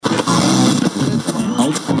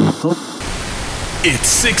It's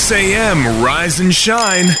 6 a.m. Rise and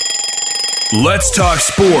shine. Let's talk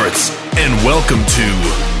sports and welcome to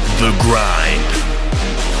The Grind.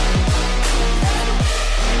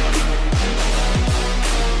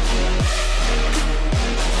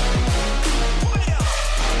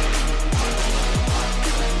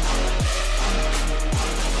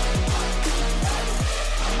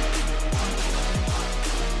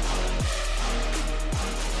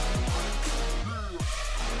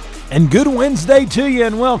 And good Wednesday to you,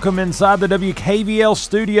 and welcome inside the WKVL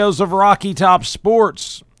studios of Rocky Top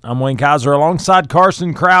Sports. I'm Wayne Kaiser alongside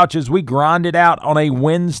Carson Crouch as we grind it out on a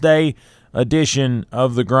Wednesday edition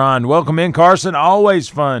of The Grind. Welcome in, Carson. Always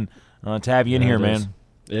fun to have you in here, man.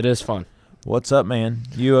 It is fun. What's up, man?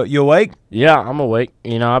 You awake? Yeah, I'm awake.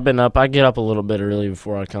 You know, I've been up. I get up a little bit early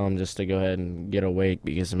before I come just to go ahead and get awake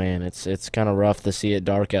because, man, it's kind of rough to see it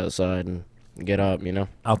dark outside and get up, you know.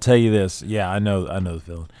 I'll tell you this. Yeah, I know the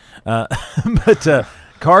feeling. But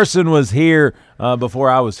Carson was here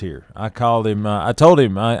before I was here. I called him. I told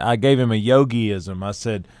him. I gave him a yogiism. I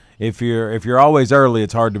said, if you're always early,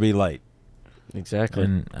 it's hard to be late. Exactly.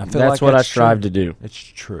 And I feel that's like what I strive to do. It's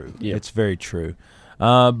true. Yeah. It's very true.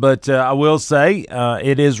 But I will say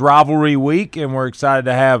it is rivalry week, and we're excited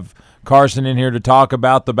to have Carson in here to talk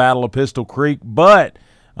about the Battle of Pistol Creek. But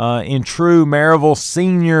in true Maryville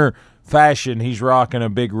senior fashion, he's rocking a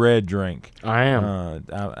Big Red drink. I am.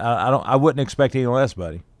 I wouldn't expect any less,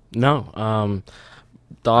 buddy. No.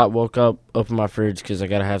 Woke up, opened my fridge because I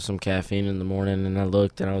gotta have some caffeine in the morning, and I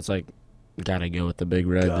looked and I was like, gotta go with the Big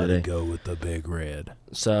Red today. Go with the Big Red.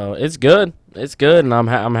 So it's good. It's good, and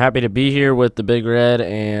I'm happy to be here with the Big Red,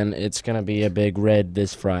 and it's gonna be a Big Red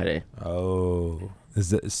this Friday. Oh.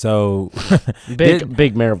 Is it, so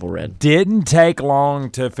big Maryville Red. Didn't take long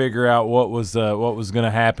to figure out what was going to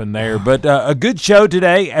happen there, but a good show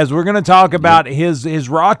today as we're going to talk about his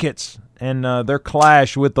Rockets and their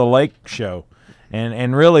clash with the Lake show,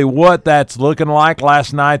 and really what that's looking like.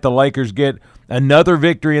 Last night the Lakers get another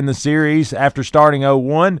victory in the series after starting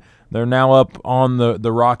 0-1. They're now up on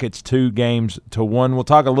the Rockets 2-1. We'll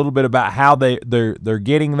talk a little bit about how they're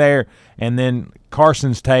getting there, and then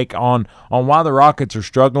Carson's take on why the Rockets are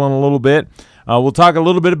struggling a little bit. We'll talk a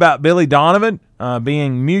little bit about Billy Donovan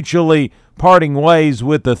being mutually parting ways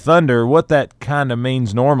with the Thunder, what that kind of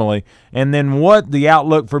means normally, and then what the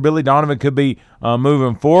outlook for Billy Donovan could be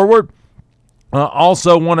moving forward.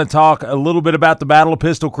 Also want to talk a little bit about the Battle of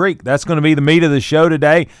Pistol Creek. That's going to be the meat of the show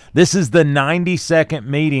today. This is the 92nd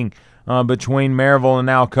meeting between Maryville and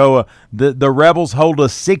Alcoa. The Rebels hold a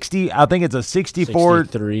 60, I think it's a 64.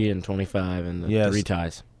 63 and 25 and the three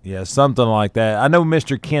ties. Yeah, something like that. I know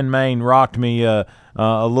Mr. Ken Main rocked me a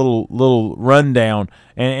little rundown.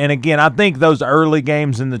 And again, I think those early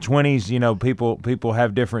games in the 20s, you know, people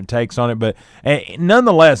have different takes on it. But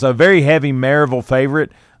nonetheless, a very heavy Maryville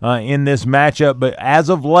favorite in this matchup. But as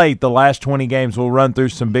of late, the last 20 games, we'll run through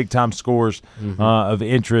some big-time scores of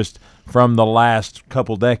interest from the last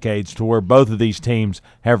couple decades to where both of these teams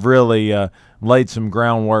have really laid some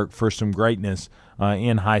groundwork for some greatness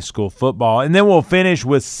in high school football. And then we'll finish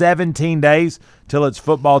with 17 days till it's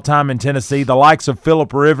football time in Tennessee. The likes of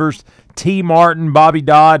Phillip Rivers, T. Martin, Bobby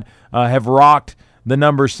Dodd have rocked the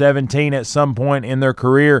number 17 at some point in their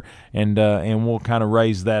career, and we'll kind of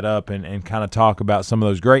raise that up and kind of talk about some of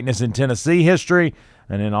those greatness in Tennessee history,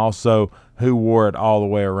 and then also who wore it all the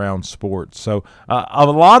way around sports. So a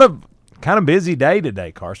lot of kind of busy day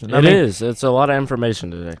today, Carson. It is. It's a lot of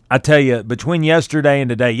information today. I tell you, between yesterday and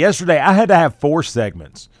today, I had to have 4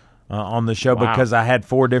 segments on the show because I had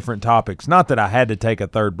 4 different topics. Not that I had to take a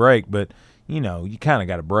third break, but, you know, you kind of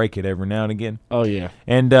got to break it every now and again. Oh, yeah.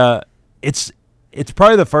 And it's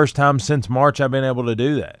probably the first time since March I've been able to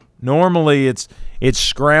do that. Normally it's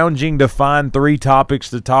scrounging to find 3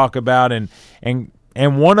 topics to talk about, and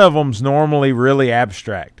one of them's normally really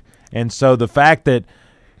abstract. And so the fact that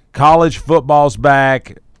college football's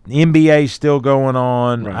back, NBA's still going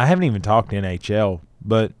on. Right. I haven't even talked NHL,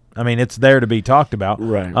 but I mean it's there to be talked about.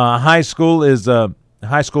 Right. High school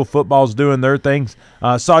football's doing their things.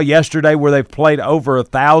 Saw yesterday where they've played over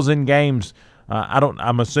 1,000 games.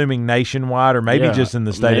 I'm assuming nationwide or maybe just in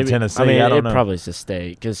the state of Tennessee. I don't know. It probably is the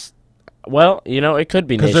state because, well, you know, it could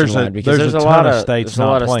be nationwide because there's a lot of states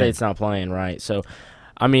not playing, right? So,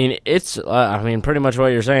 I mean, it's pretty much what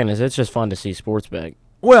you're saying is it's just fun to see sports back.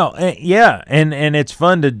 Well, yeah, and it's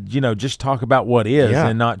fun to just talk about what is Yeah.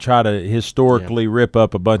 and not try to historically rip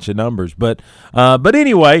up a bunch of numbers. But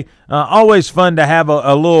anyway, always fun to have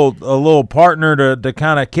a little partner to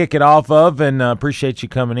kind of kick it off of, and appreciate you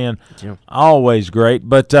coming in. Yeah. Always great.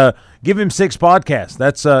 But Give Him Six podcast.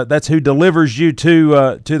 That's who delivers you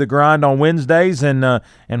to the grind on Wednesdays, and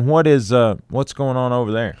what's going on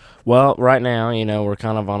over there? Well, right now, we're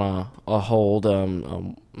kind of on a hold.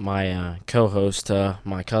 My co-host,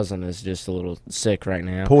 my cousin, is just a little sick right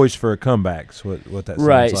now. Poised for a comeback's what that sounds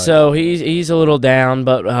Right, like. so he's a little down,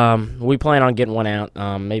 but we plan on getting one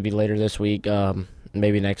out maybe later this week,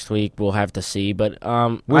 maybe next week. We'll have to see. But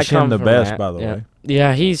wish I come him the from best, that. by the way.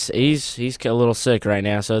 Yeah, he's a little sick right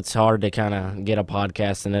now, so it's hard to kind of get a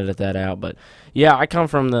podcast and edit that out. But yeah, I come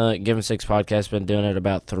from the Give 'Em Six podcast. Been doing it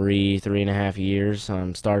about 3.5 years.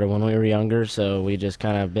 Started when we were younger, so we just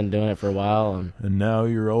kind of been doing it for a while. And now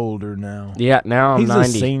you're older now. Yeah, now I'm He's 90.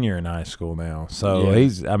 a senior in high school now, so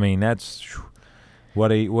Yeah. that's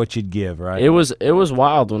what you'd give, right? It was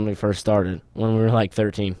wild when we first started, when we were like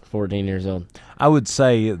 13, 14 years old. I would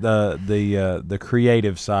say the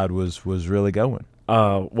creative side was really going.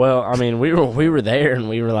 Well, I mean, we were there, and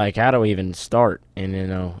we were like, how do we even start?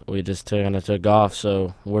 And we just kind of took off.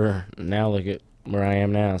 So we're now look at where I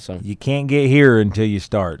am now. So You can't get here until you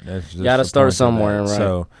start. That's just Gotta the start point of somewhere, that. right.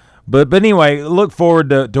 So, but anyway, look forward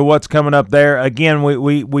to what's coming up there. Again,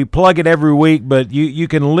 we plug it every week, but you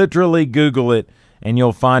can literally Google it, and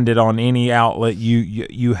you'll find it on any outlet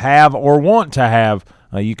you have or want to have.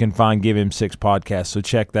 You can find Give Him Six podcast, so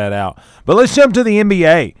check that out. But let's jump to the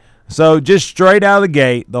NBA. So just straight out of the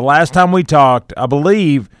gate, the last time we talked, I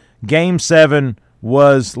believe Game 7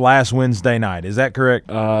 was last Wednesday night. Is that correct?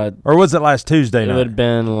 Or was it last Tuesday night? it would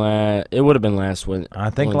have been last Wednesday. I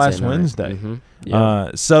think last night. Wednesday. Mm-hmm.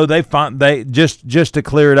 Yeah. So they just to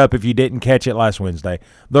clear it up, if you didn't catch it last Wednesday,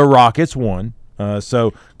 the Rockets won.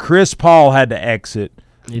 So Chris Paul had to exit,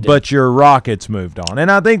 but your Rockets moved on, and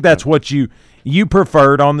I think that's what you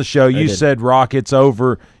preferred on the show. You said Rockets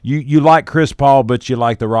over. You like Chris Paul, but you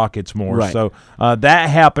like the Rockets more. Right. So that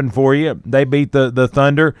happened for you. They beat the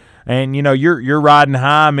Thunder, and you're riding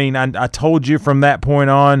high. I mean, I told you from that point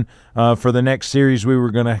on for the next series we were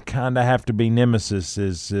going to kind of have to be nemesis,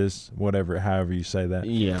 is whatever, however you say that.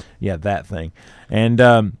 Yeah, that thing.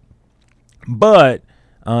 And but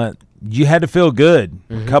you had to feel good.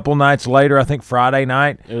 A couple nights later, I think Friday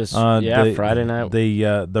night. It was Friday night.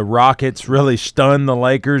 The Rockets really stunned the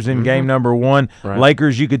Lakers in game number 1. Right.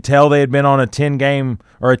 Lakers, you could tell they had been on a 10-game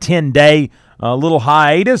or a 10-day little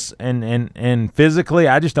hiatus, and physically,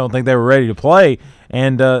 I just don't think they were ready to play.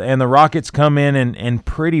 And the Rockets come in and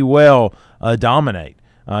pretty well dominate.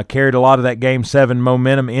 Carried a lot of that Game 7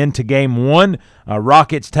 momentum into Game 1.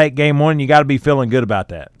 Rockets take Game 1. You got to be feeling good about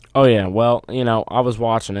that. Oh, yeah. Well, I was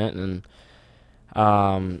watching it, and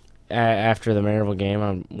after the Maryville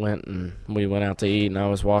game, we went out to eat, and I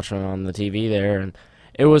was watching it on the TV there, and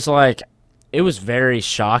it was very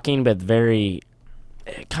shocking, but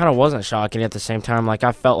it kind of wasn't shocking at the same time. Like,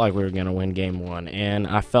 I felt like we were going to win Game 1, and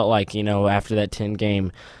I felt like, after that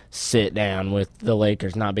 10-game sit down with the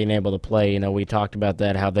Lakers not being able to play, we talked about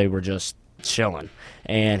that, how they were just chilling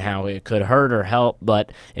and how it could hurt or help,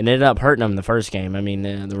 but it ended up hurting them the first game. I mean,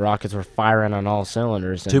 the Rockets were firing on all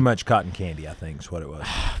cylinders. Too much cotton candy, I think, is what it was.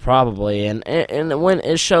 Probably, and when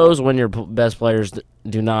it shows when your best players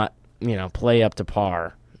do not, play up to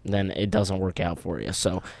par, then it doesn't work out for you.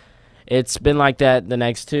 So it's been like that the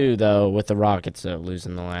next two, though, with the Rockets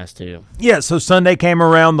losing the last two. Yeah, so Sunday came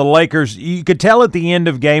around, the Lakers, you could tell at the end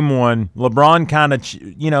of Game 1, LeBron kind of,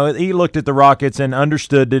 he looked at the Rockets and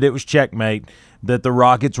understood that it was checkmate, that the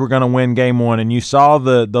Rockets were going to win Game 1, and you saw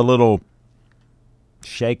the little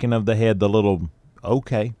shaking of the head, the little,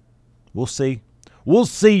 okay, we'll see. We'll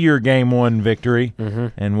see your Game 1 victory,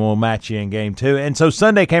 and we'll match you in Game 2. And so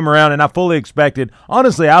Sunday came around, and I fully expected a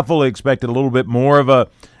little bit more of a,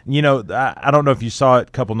 I don't know if you saw it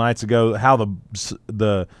a couple nights ago, how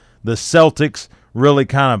the Celtics really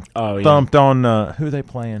kind of thumped on, who are they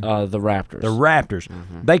playing? The Raptors. The Raptors.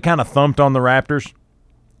 They kind of thumped on the Raptors.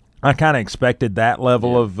 I kind of expected that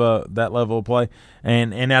level of play,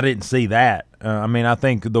 and I didn't see that. I mean, I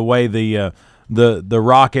think the way the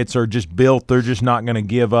Rockets are just built, they're just not going to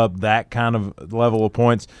give up that kind of level of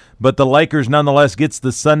points. But the Lakers nonetheless gets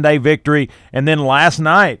the Sunday victory, and then last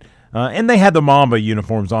night, and they had the Mamba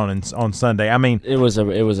uniforms on Sunday. I mean, it was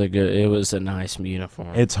a nice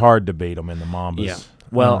uniform. It's hard to beat them in the Mambas. Yeah.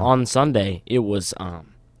 Well, on Sunday it was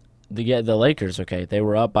the Lakers. Okay, they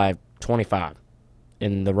were up by 25,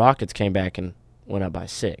 and the Rockets came back and went up by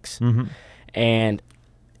 6. And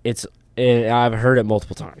I've heard it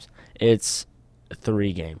multiple times. It's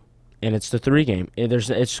 3 game. And it's the 3 game.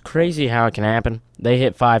 It's crazy how it can happen. They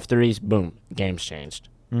hit 5 threes, boom, game's changed.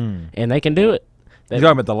 And they can do it. You're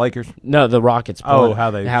talking about the Lakers? No, the Rockets. Oh,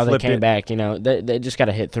 how they came back. They just got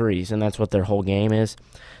to hit threes, and that's what their whole game is.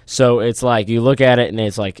 So it's like you look at it, and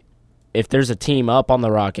it's like if there's a team up on the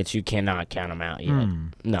Rockets, you cannot count them out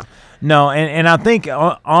yet. No, and I think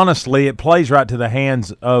honestly, it plays right to the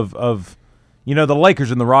hands of the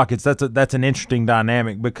Lakers and the Rockets. That's an interesting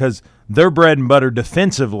dynamic because their bread and butter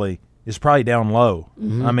defensively is probably down low.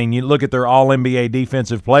 I mean, you look at their All-NBA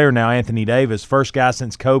defensive player now, Anthony Davis, first guy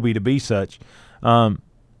since Kobe to be such.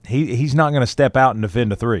 He's not going to step out and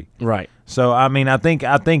defend a 3. Right. So I mean, I think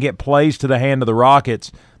it plays to the hand of the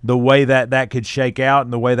Rockets the way that could shake out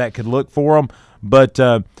and the way that could look for them.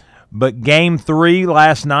 But Game 3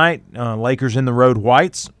 last night, Lakers in the road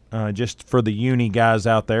whites. Just for the uni guys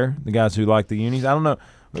out there, the guys who like the unis. I don't know,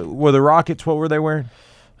 were the Rockets? What were they wearing?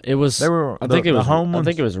 It was. They were. I think it was home ones? I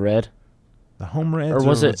think it was red. The home reds, or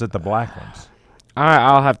was it the black ones?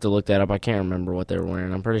 I'll have to look that up. I can't remember what they were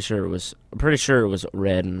wearing. I'm pretty sure it was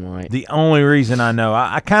red and white. The only reason I know,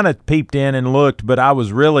 I kind of peeped in and looked, but I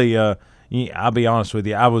was really, I'll be honest with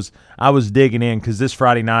you, I was digging in because this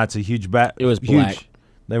Friday night's a huge It was black.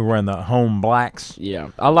 They were wearing the home blacks. Yeah,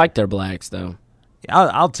 I like their blacks though.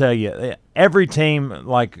 I'll tell you, every team,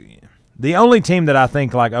 like the only team that I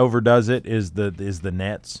think like overdoes it is the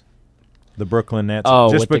Nets, the Brooklyn Nets.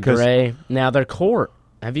 Oh, just with because, the gray. Now their court.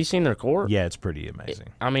 Have you seen their court? Yeah, it's pretty amazing.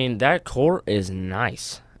 I mean, that court is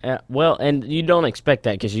nice. Well, and you don't expect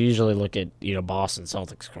that because you usually look at Boston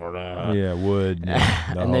Celtics court. Yeah, wood.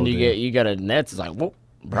 And then you got a Nets. It's like, whoop,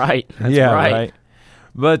 right. That's yeah, right.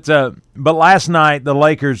 But last night the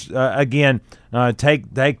Lakers again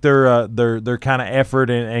take their kind of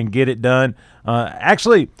effort and get it done.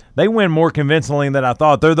 Actually, they win more convincingly than I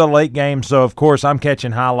thought. They're the late game, so of course I'm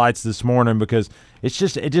catching highlights this morning because it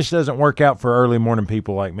just doesn't work out for early morning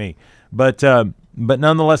people like me. But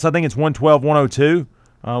nonetheless, I think it's 112-102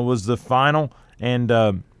 was the final, and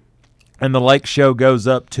the Lake Show goes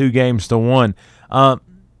up 2-1.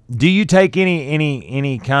 Do you take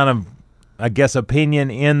any kind of, I guess,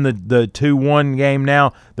 opinion in the 2-1 game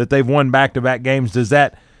now that they've won back-to-back games? Does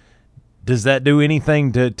that do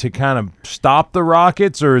anything to kind of stop the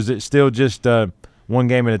Rockets, or is it still just one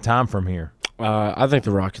game at a time from here? I think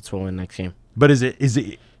the Rockets will win next game. But is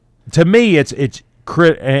it to me it's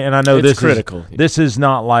and I know it's this critical. This is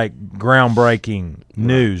not like groundbreaking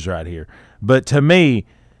news right here. But to me,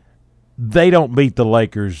 they don't beat the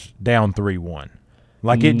Lakers down 3-1.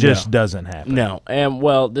 Like, it just doesn't happen. No. And,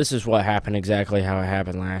 well, this is what happened exactly how it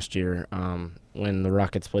happened last year. When the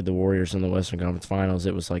Rockets played the Warriors in the Western Conference Finals,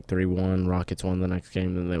 it was like 3-1. Rockets won the next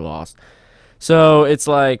game, then they lost. So it's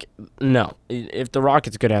like, no. If the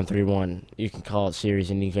Rockets go down 3-1, you can call it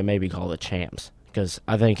series and you can maybe call it champs. Because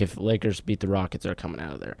I think if Lakers beat the Rockets, they're coming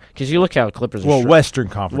out of there. Because you look how the Clippers are. Well, Western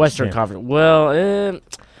Conference. Conference. Well,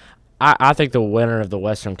 I think the winner of the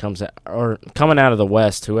Western coming out of the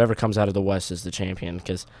West, whoever comes out of the West is the champion.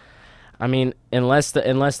 Because, I mean, unless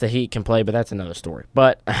the Heat can play, but that's another story.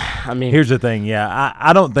 But I mean, here's the thing. Yeah,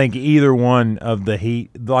 I don't think either one of the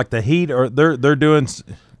Heat, like the Heat, or they're doing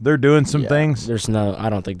some things. I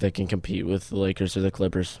don't think they can compete with the Lakers or the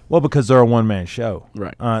Clippers. Well, because they're a one-man show.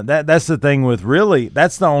 Right. That's the thing with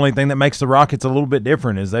that's the only thing that makes the Rockets a little bit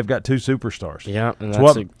different is they've got 2 superstars. Yeah, and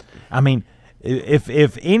I mean,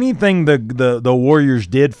 if anything the Warriors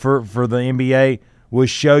did for the NBA was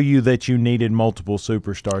show you that you needed multiple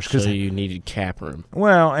superstars. So you needed cap room.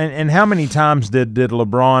 Well, and how many times did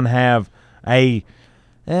LeBron have a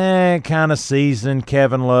kind of seasoned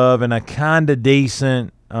Kevin Love and a kind of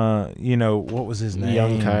decent what was his name?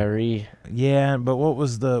 Young Kyrie. Yeah, but what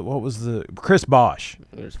was the Chris Bosh?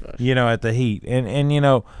 At the Heat.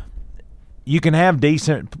 And you can have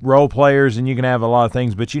decent role players and you can have a lot of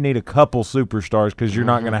things, but you need a couple superstars because you're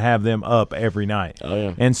not going to have them up every night. Oh,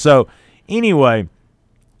 yeah. And so, anyway,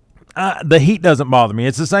 the Heat doesn't bother me.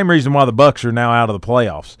 It's the same reason why the Bucks are now out of the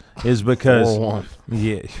playoffs is because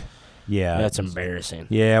 4-1. Yeah. That's embarrassing.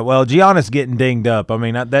 Yeah, well, Giannis getting dinged up. I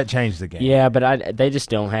mean, that changed the game. Yeah, but they just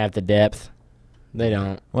don't have the depth. They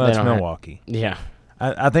don't. Well, it's Milwaukee. Yeah.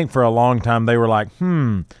 I think for a long time they were like,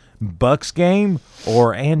 Bucks game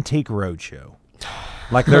or Antique Roadshow?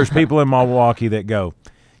 Like there's people in Milwaukee that go,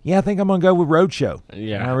 yeah, I think I'm going to go with Roadshow.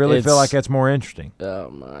 Yeah. And I really feel like that's more interesting. Oh,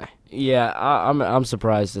 my. Yeah, I'm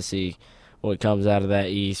surprised to see what comes out of that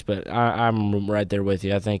East, but I'm right there with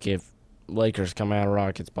you. I think if Lakers come out of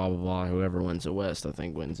Rockets, blah, blah, blah, whoever wins the West, I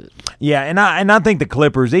think wins it. Yeah, and I think the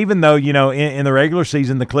Clippers, even though, in the regular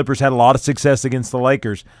season the Clippers had a lot of success against the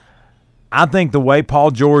Lakers, I think the way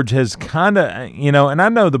Paul George has kind of, and I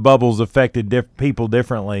know the bubble's affected people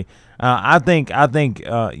differently. I think,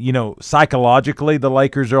 psychologically the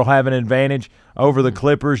Lakers will have an advantage over the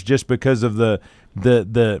Clippers just because of the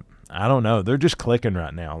I don't know. They're just clicking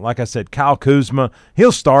right now. Like I said, Kyle Kuzma,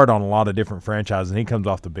 he'll start on a lot of different franchises, and he comes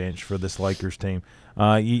off the bench for this Lakers team.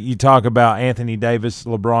 You talk about Anthony Davis,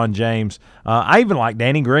 LeBron James. I even like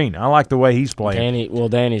Danny Green. I like the way he's playing.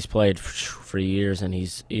 Danny's played for years, and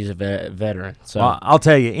he's a veteran. So I'll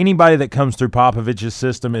tell you, anybody that comes through Popovich's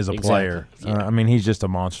system is a player. Yeah. He's just a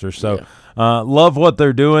monster. So love what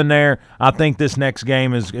they're doing there. I think this next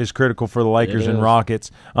game is critical for the Lakers and Rockets.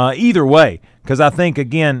 Either way, because I think,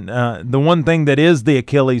 again, the one thing that is the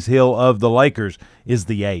Achilles heel of the Lakers is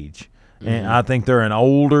the age. And I think they're an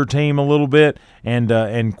older team a little bit,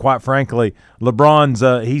 and quite frankly,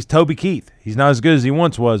 LeBron's he's Toby Keith. He's not as good as he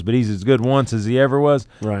once was, but he's as good once as he ever was.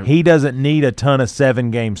 Right. He doesn't need a ton of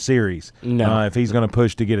 7-game series if he's going to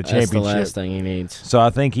push to get a championship. That's the last thing he needs. So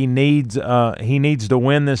I think he needs to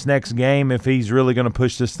win this next game if he's really going to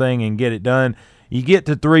push this thing and get it done. You get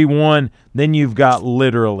to 3-1, then you've got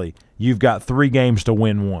 3 games to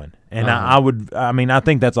win one. And I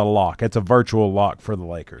think that's a lock. It's a virtual lock for the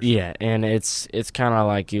Lakers. Yeah, and it's kind of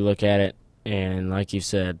like you look at it, and like you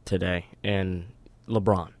said today, and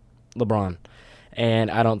LeBron. And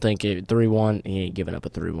I don't think 3-1, he ain't giving up a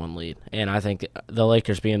 3-1 lead. And I think the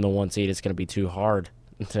Lakers being the 1 seed, it's going to be too hard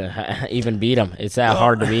to even beat them. It's that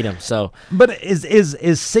hard to beat them. So, but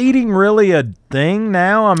is seeding really a thing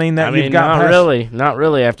now? You've got not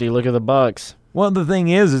really after you look at the Bucks. Well, the thing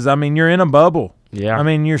is you're in a bubble. Yeah.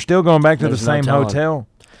 You're still going back to the same hotel.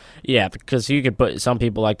 Yeah, because you could put – some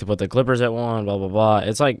people like to put the Clippers at 1, blah, blah, blah.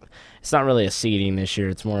 It's like – it's not really a seeding this year.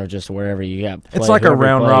 It's more of just wherever you got – It's like a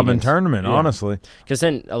round-robin tournament, honestly. Because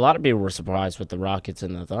then a lot of people were surprised with the Rockets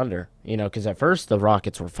and the Thunder, because at first the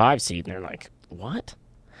Rockets were 5 seed, and they're like, what?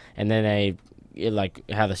 And then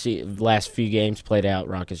how the last few games played out,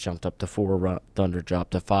 Rockets jumped up to 4, Thunder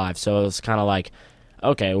dropped to 5. So it was kind of like –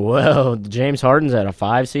 okay, well, James Harden's at a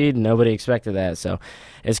 5 seed. Nobody expected that, so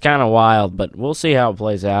it's kind of wild. But we'll see how it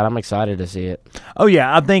plays out. I'm excited to see it. Oh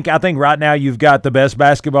yeah, I think right now you've got the best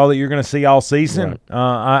basketball that you're going to see all season.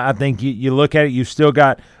 Right. I think you look at it, you've still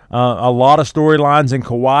got a lot of storylines in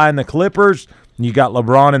Kawhi and the Clippers. You got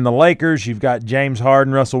LeBron and the Lakers. You've got James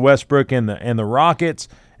Harden, Russell Westbrook, and the Rockets.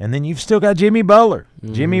 And then you've still got Jimmy Butler.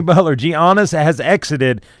 Jimmy Butler. Giannis has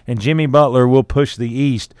exited, and Jimmy Butler will push the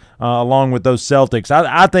East along with those Celtics.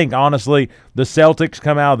 I think, honestly, the Celtics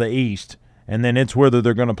come out of the East, and then it's whether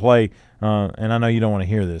they're going to play, and I know you don't want to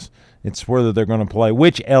hear this, it's whether they're going to play,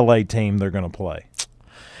 which L.A. team they're going to play.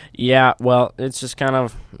 Yeah, well, it's just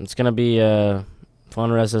it's going to be a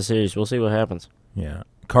fun rest of the series. We'll see what happens. Yeah.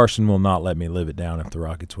 Carson will not let me live it down if the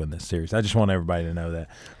Rockets win this series. I just want everybody to know that.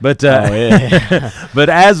 But but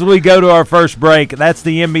as we go to our first break, that's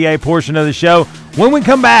the NBA portion of the show. When we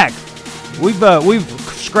come back, we've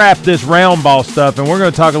scrapped this round ball stuff, and we're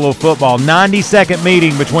going to talk a little football. 90-second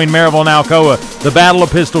meeting between Maryville and Alcoa, the Battle of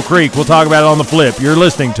Pistol Creek. We'll talk about it on the flip. You're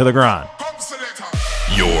listening to The Grind.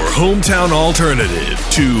 Your hometown alternative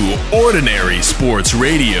to Ordinary Sports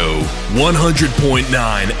Radio,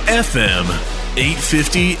 100.9 FM.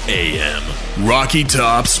 850 AM, Rocky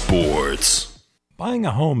Top Sports. Buying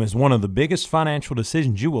a home is one of the biggest financial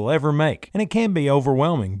decisions you will ever make, and it can be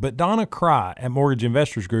overwhelming, but Donna Cry at Mortgage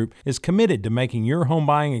Investors Group is committed to making your home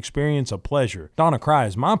buying experience a pleasure. Donna Cry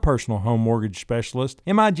is my personal home mortgage specialist.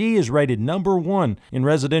 MIG is rated #1 in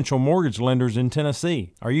residential mortgage lenders in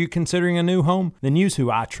Tennessee. Are you considering a new home? Then use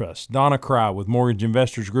who I trust, Donna Cry with Mortgage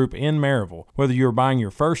Investors Group in Maryville. Whether you're buying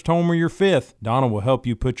your first home or your fifth, Donna will help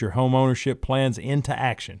you put your home ownership plans into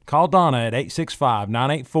action. Call Donna at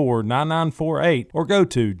 865-984-9948 or go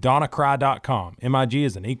to donnacry.com. MIG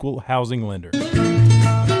is an equal housing lender.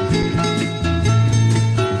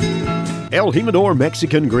 El Jimador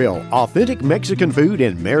Mexican Grill, authentic Mexican food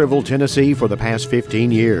in Maryville, Tennessee for the past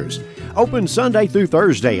 15 years. Open Sunday through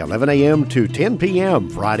Thursday, 11 a.m. to 10 p.m.,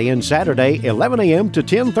 Friday and Saturday, 11 a.m. to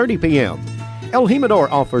 10:30 p.m. El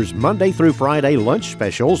Jimador offers Monday through Friday lunch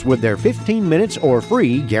specials with their 15 minutes or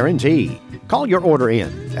free guarantee. Call your order in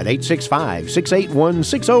at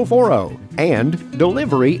 865-681-6040, and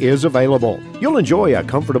delivery is available. You'll enjoy a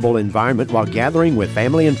comfortable environment while gathering with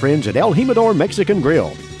family and friends at El Jimador Mexican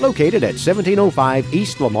Grill, located at 1705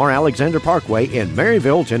 East Lamar Alexander Parkway in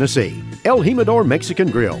Maryville, Tennessee. El Jimador Mexican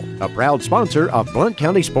Grill, a proud sponsor of Blount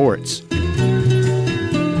County Sports.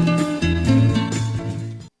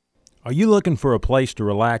 Are you looking for a place to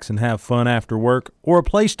relax and have fun after work, or a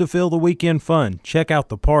place to fill the weekend fun? Check out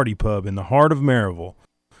the Party Pub in the heart of Maryville.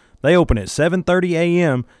 They open at 7:30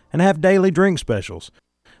 a.m. and have daily drink specials.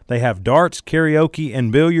 They have darts, karaoke,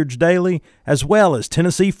 and billiards daily, as well as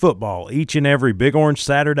Tennessee football each and every Big Orange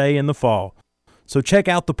Saturday in the fall. So check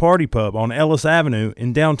out the Party Pub on Ellis Avenue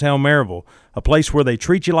in downtown Maryville, a place where they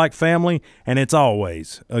treat you like family, and it's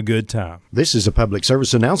always a good time. This is a public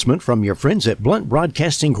service announcement from your friends at Blunt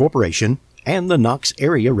Broadcasting Corporation and the Knox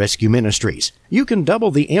Area Rescue Ministries. You can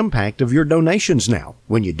double the impact of your donations now.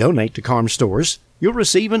 When you donate to Carm Stores, you'll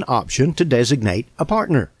receive an option to designate a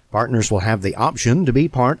partner. Partners will have the option to be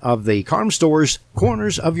part of the Carm Stores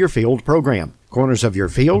Corners of Your Field program. Corners of Your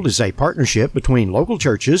Field is a partnership between local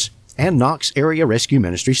churches and Knox Area Rescue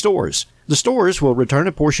Ministry stores. The stores will return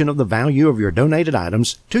a portion of the value of your donated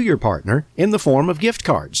items to your partner in the form of gift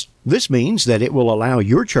cards. This means that it will allow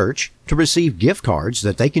your church to receive gift cards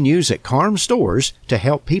that they can use at Carm Stores to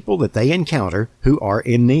help people that they encounter who are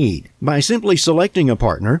in need. By simply selecting a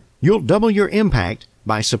partner, you'll double your impact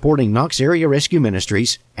by supporting Knox Area Rescue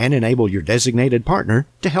Ministries and enable your designated partner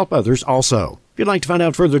to help others also. If you'd like to find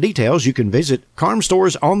out further details, you can visit Carm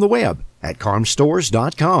Stores on the web at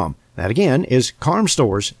carmstores.com. That again is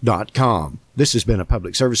carmstores.com. This has been a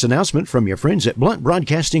public service announcement from your friends at Blunt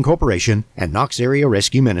Broadcasting Corporation and Knox Area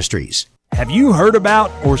Rescue Ministries. Have you heard about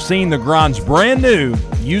or seen the Grind's brand new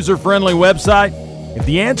user-friendly website? If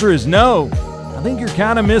the answer is no, I think you're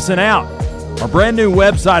kind of missing out. Our brand new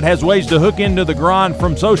website has ways to hook into the Grind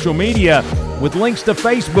from social media with links to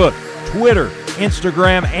Facebook, Twitter,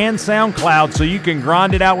 Instagram, and SoundCloud so you can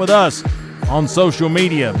grind it out with us on social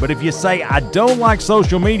media. But if you say, I don't like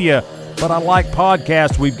social media, but I like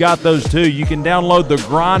podcasts, we've got those too. You can download the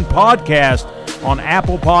Grind podcast on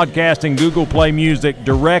Apple Podcast and Google Play Music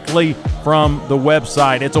directly from the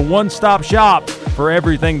website. It's a one-stop shop for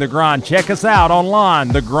everything The Grind. Check us out online,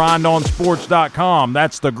 thegrindonsports.com.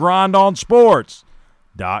 That's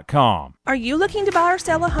thegrindonsports.com. Are you looking to buy or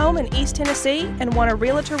sell a home in East Tennessee and want a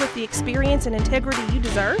realtor with the experience and integrity you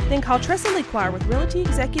deserve? Then call Tressa Lequire with Realty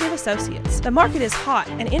Executive Associates. The market is hot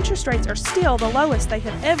and interest rates are still the lowest they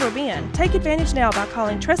have ever been. Take advantage now by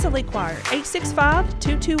calling Tressa Lequire,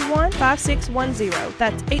 865-221-5610.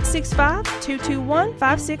 That's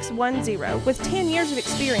 865-221-5610. With 10 years of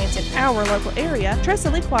experience in our local area,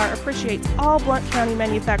 Tressa Lequire appreciates all Blount County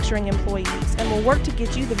manufacturing employees and will work to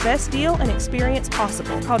get you the best deal and experience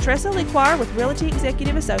possible. Call Tressa Lequire with Realty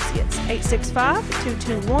Executive Associates,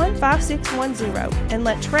 865-221-5610, and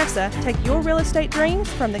let Tressa take your real estate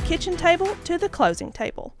dreams from the kitchen table to the closing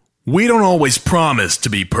table. We don't always promise to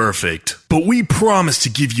be perfect, but we promise to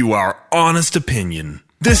give you our honest opinion.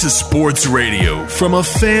 This is sports radio from a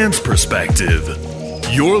fan's perspective.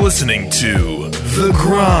 You're listening to The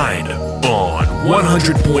Grind on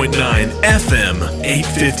 100.9 FM,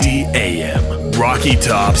 850 AM, Rocky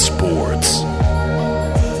Top Sports.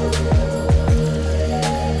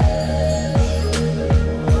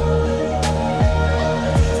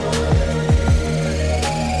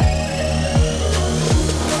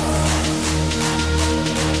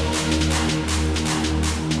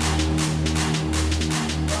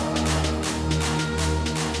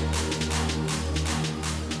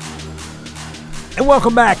 And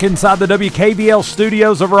welcome back inside the WKVL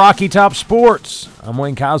studios of Rocky Top Sports. I'm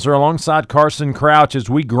Wayne Kaiser alongside Carson Crouch as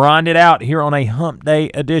we grind it out here on a Hump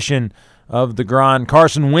Day edition of the Grind.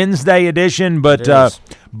 Carson, Wednesday edition, but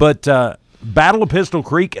Battle of Pistol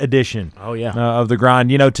Creek edition. Oh, yeah. Of the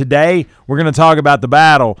Grind. You know, today we're going to talk about the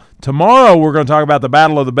battle. Tomorrow we're going to talk about the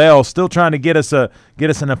Battle of the Bell. Still trying to get us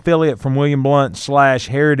an affiliate from William Blount /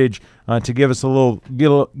 Heritage to give us a little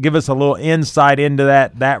insight into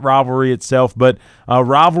that rivalry itself. But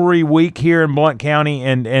rivalry week here in Blount County,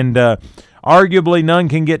 and arguably none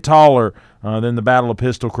can get taller than the Battle of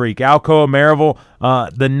Pistol Creek. Alcoa Maryville,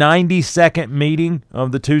 the 92nd meeting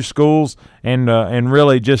of the two schools, and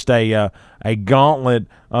really just a gauntlet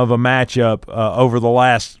of a matchup over the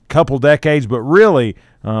last couple decades, but really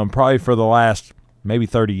probably for the last maybe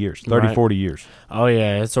 30 years, 30, 40 years. Oh,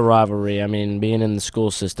 yeah, it's a rivalry. I mean, being in the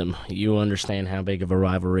school system, you understand how big of a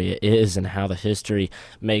rivalry it is and how the history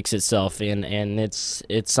makes itself in, and it's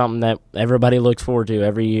something that everybody looks forward to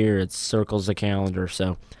every year. It circles the calendar,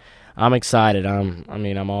 so I'm excited.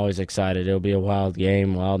 I'm always excited. It'll be a wild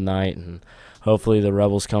game, wild night, and hopefully the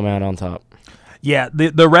Rebels come out on top. Yeah,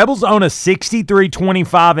 the Rebels own a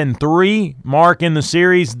 63-25-3 mark in the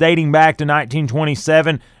series dating back to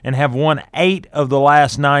 1927 and have won 8 of the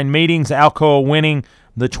last 9 meetings, Alcoa winning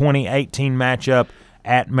the 2018 matchup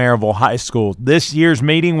at Maryville High School. This year's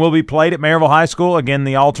meeting will be played at Maryville High School, again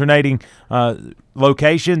the alternating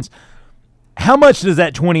locations. How much does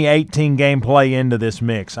that 2018 game play into this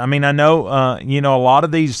mix? I mean, I know, a lot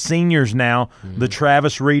of these seniors now, the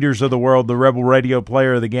Travis Reeders of the world, the Rebel Radio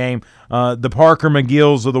Player of the Game, the Parker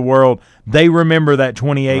McGills of the world, they remember that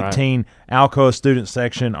 2018 Alcoa student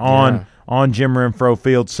section on Jim Renfro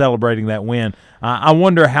Field celebrating that win. I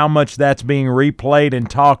wonder how much that's being replayed and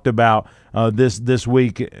talked about this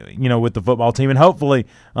week, with the football team. And hopefully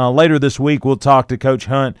later this week we'll talk to Coach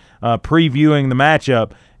Hunt previewing the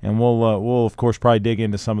matchup. And we'll of course probably dig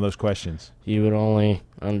into some of those questions. You would only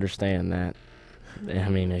understand that. I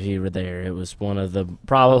mean, if you were there, it was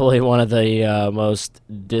probably one of the most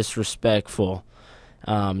disrespectful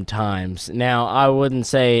times. Now, I wouldn't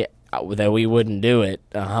say that we wouldn't do it,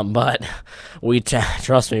 but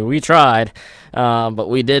trust me, we tried, but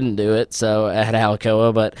we didn't do it. So at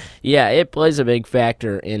Alcoa, but yeah, it plays a big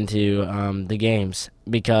factor into the games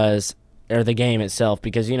or the game itself,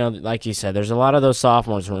 because, like you said, there's a lot of those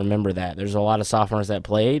sophomores who remember that. There's a lot of sophomores that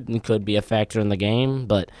played and could be a factor in the game,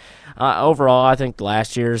 but overall, I think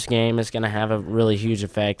last year's game is going to have a really huge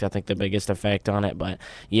effect. I think the biggest effect on it, but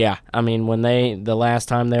yeah, I mean, the last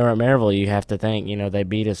time they were at Maryville, you have to think, they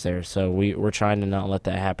beat us there, so we're trying to not let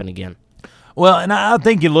that happen again. Well, and I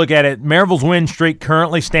think you look at it, Maryville's win streak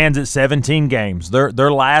currently stands at 17 games. Their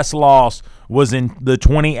last loss was in the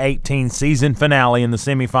 2018 season finale in the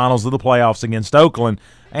semifinals of the playoffs against Oakland.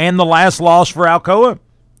 And the last loss for Alcoa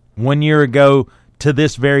 1 year ago to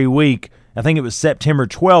this very week, I think it was September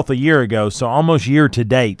 12th a year ago, so almost year to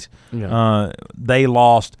date, they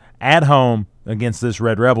lost at home against this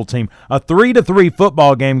Red Rebel team. A 3-3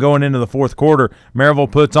 football game going into the fourth quarter.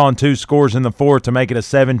 Maryville puts on 2 scores in the fourth to make it a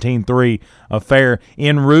 17-3 affair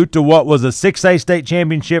en route to what was a 6A state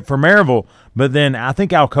championship for Maryville. But then I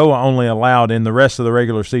think Alcoa only allowed in the rest of the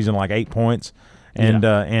regular season like 8 points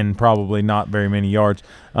and probably not very many yards.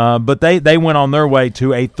 But they went on their way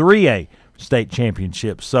to a 3A state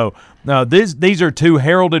championship. So these are 2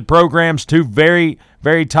 heralded programs, 2 very,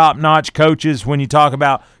 very top-notch coaches. When you talk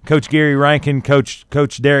about Coach Gary Rankin, Coach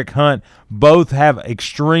Derek Hunt, both have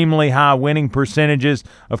extremely high winning percentages.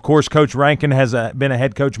 Of course, Coach Rankin has been a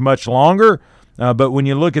head coach much longer, but when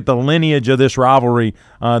you look at the lineage of this rivalry,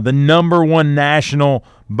 the number 1 national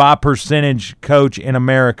by percentage coach in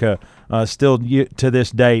America still to this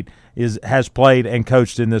date has played and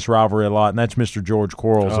coached in this rivalry a lot, and that's Mr. George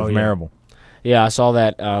Quarles of Maryville. Yeah, I saw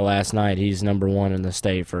that last night. He's number 1 in the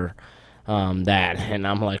state for that, and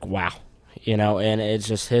I'm like, wow, and it's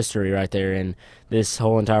just history right there, and this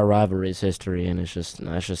whole entire rivalry is history, and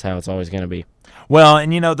that's just how it's always going to be. Well,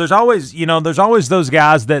 and there's always those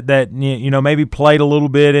guys that maybe played a little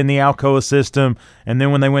bit in the Alcoa system, and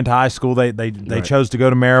then when they went to high school, they chose to go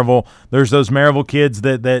to Maryville. There's those Maryville kids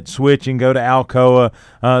that switch and go to Alcoa.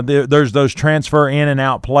 There's those transfer in and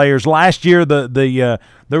out players. Last year, there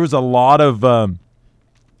was a lot of I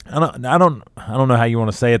don't know how you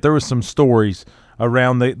want to say it. There was some stories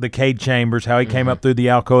around the Cade Chambers, how he came up through the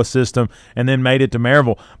Alcoa system and then made it to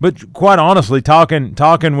Maryville. But quite honestly, talking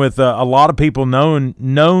with a lot of people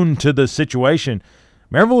known to the situation,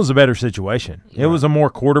 Maryville was a better situation. It was a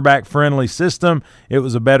more quarterback-friendly system. It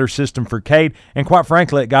was a better system for Cade, and quite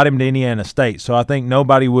frankly, it got him to Indiana State. So I think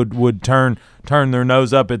nobody would turn their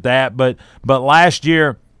nose up at that. But last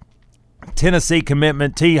year, Tennessee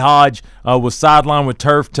commitment T. Hodge was sidelined with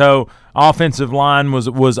turf toe. Offensive line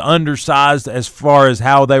was undersized as far as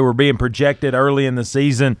how they were being projected early in the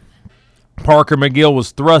season. Parker McGill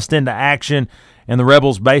was thrust into action, and the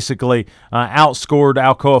Rebels basically outscored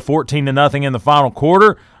Alcoa 14-0 in the final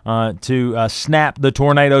quarter to snap the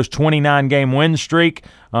Tornadoes' 29-game win streak.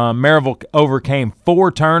 Maryville overcame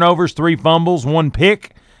 4 turnovers, 3 fumbles, 1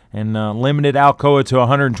 pick, and limited Alcoa to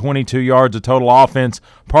 122 yards of total offense.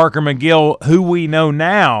 Parker McGill, who we know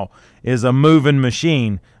now is a moving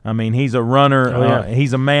machine. I mean, he's a runner.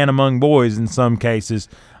 He's a man among boys in some cases.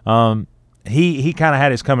 He kind of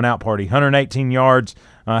had his coming out party. 118 yards,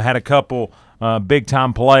 had a couple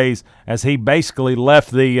big-time plays as he basically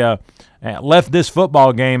left this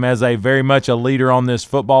football game as very much a leader on this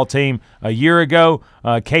football team. A year ago,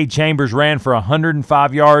 Cade Chambers ran for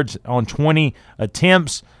 105 yards on 20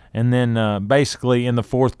 attempts, and then basically in the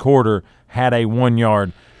fourth quarter had a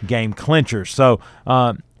 1-yard game clincher. So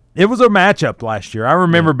it was a matchup last year. I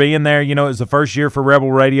remember being there. It was the first year for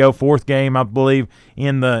Rebel Radio, 4th game, I believe,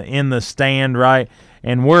 in the stand, right?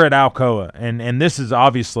 And we're at Alcoa, and this is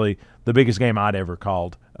obviously the biggest game I'd ever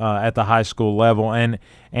called at the high school level. And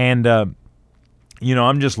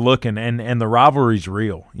I'm just looking, and the rivalry's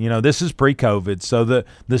real. This is pre-COVID, so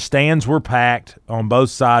the stands were packed on both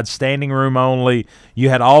sides, standing room only. You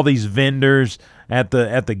had all these vendors at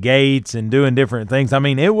the gates and doing different things. I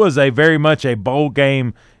mean, it was a very much a bowl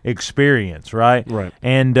game experience, right? Right.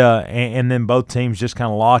 And then both teams just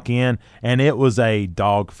kind of lock in, and it was a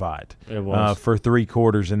dogfight. It was. For 3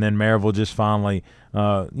 quarters, and then Maryville just finally,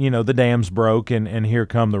 the dams broke, and here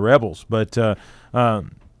come the Rebels. But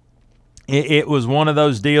it was one of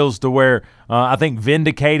those deals to where I think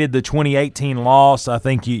vindicated the 2018 loss. I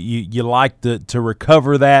think you like to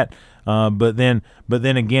recover that. But then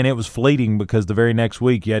again, it was fleeting because the very next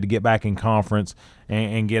week you had to get back in conference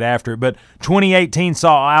and get after it. But 2018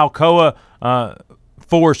 saw Alcoa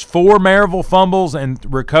force 4 Maryville fumbles and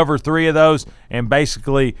recover 3 of those, and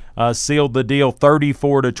basically sealed the deal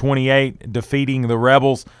 34-28, defeating the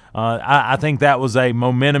Rebels. I think that was a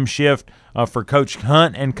momentum shift for Coach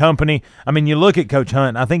Hunt and company. I mean, you look at Coach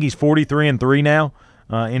Hunt. I think he's 43-3 now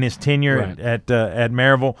in his tenure right. at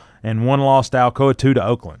Maryville, and 1 loss to Alcoa, 2 to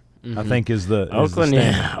Oakland. Mm-hmm. I think is the Oakland.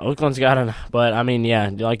 standard. Oakland's got it, but I mean,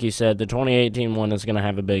 yeah, like you said, the 2018 one is going to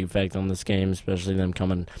have a big effect on this game, especially them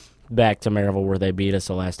coming back to Maryville where they beat us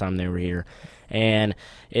the last time they were here. And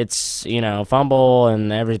it's, fumble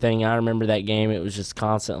and everything. I remember that game. It was just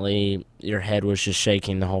constantly, your head was just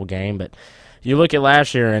shaking the whole game. But you look at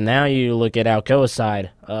last year, and now you look at Alcoa's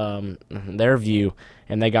side, their view,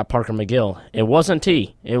 and they got Parker McGill. It wasn't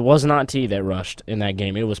T. It was not T that rushed in that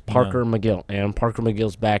game. It was Parker McGill, and Parker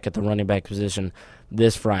McGill's back at the running back position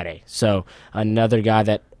this Friday. So another guy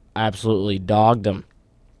that absolutely dogged him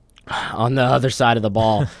on the other side of the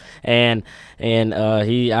ball. and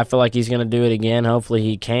I feel like he's going to do it again. Hopefully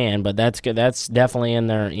he can, but that's good. That's definitely in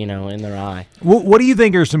their eye. What do you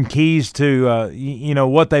think are some keys to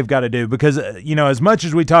what they've got to do? Because as much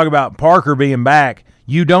as we talk about Parker being back,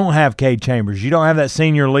 you don't have Cade Chambers. You don't have that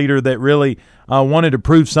senior leader that really wanted to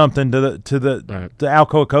prove something to the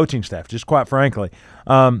Alcoa coaching staff. Just quite frankly,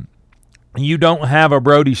 you don't have a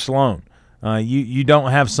Brody Sloan. You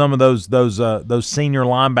don't have some of those senior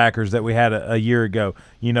linebackers that we had a year ago.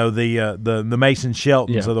 The Mason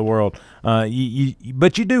Sheltons of the world.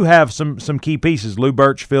 But you do have some key pieces. Lou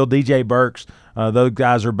Birchfield, DJ Burks, those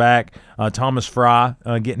guys are back. Thomas Fry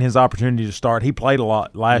getting his opportunity to start. He played a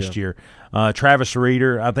lot last year. Travis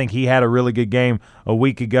Reeder, I think he had a really good game a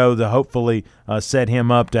week ago to hopefully set him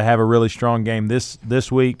up to have a really strong game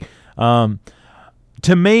this week.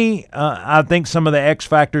 To me, I think some of the X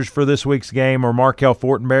factors for this week's game are Markel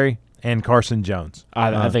Fortenberry and Carson Jones.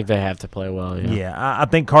 I think they have to play well. I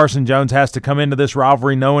think Carson Jones has to come into this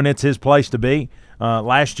rivalry knowing it's his place to be.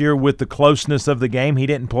 Last year, with the closeness of the game, he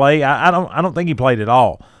didn't play. I don't think he played at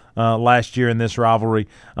all last year in this rivalry.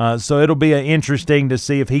 So it'll be interesting to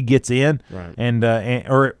see if he gets in, right.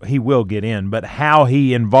 or he will get in, but how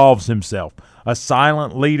he involves himself. A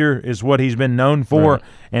silent leader is what he's been known for, right.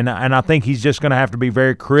 and I think he's just going to have to be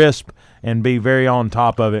very crisp and be very on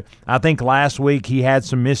top of it. I think last week he had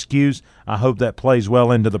some miscues. I hope that plays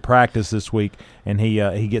well into the practice this week, and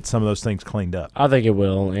he gets some of those things cleaned up. I think it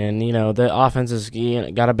will, and the offense has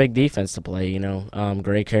got a big defense to play.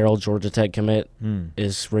 Gray Carroll, Georgia Tech commit,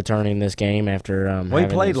 is returning this game after. He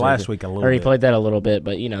played last week a little bit. Or he played that a little bit,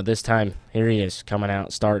 but this time here he is coming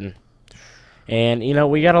out starting. And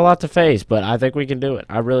we got a lot to face, but I think we can do it.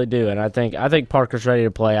 I really do, and I think Parker's ready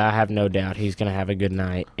to play. I have no doubt he's going to have a good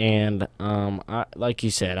night. And like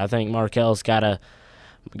you said, I think Markel's got to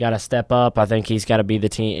step up. I think he's got to be the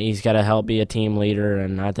team. He's got to help be a team leader.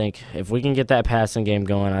 And I think if we can get that passing game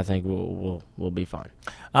going, I think we'll be fine.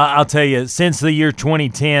 I'll tell you, since the year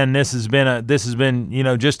 2010, this has been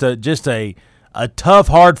just a tough,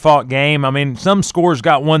 hard-fought game. I mean, some scores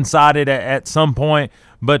got one-sided at some point.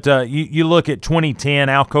 But you look at 2010,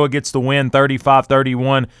 Alcoa gets the win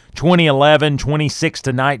 35-31. 2011,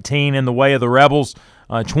 26-19 in the way of the Rebels.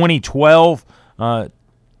 2012, 42-24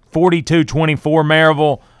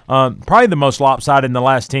 Maryville. Probably the most lopsided in the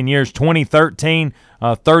last 10 years. 2013,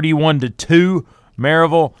 31-2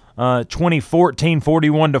 Maryville. 2014,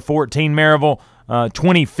 41-14 Maryville.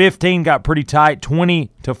 2015 got pretty tight,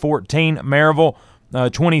 20-14 Maryville.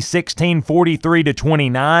 2016,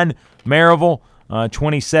 43-29 Maryville.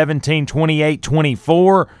 2017,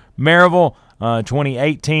 28-24 Maryville.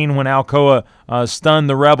 2018, when Alcoa stunned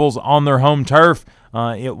the Rebels on their home turf,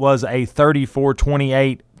 it was a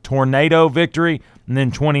 34-28 Tornado victory. And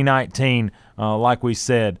then 2019, like we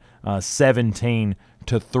said,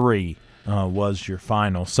 17-3 was your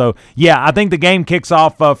final. So, yeah, I think the game kicks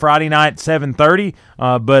off Friday night, 7:30,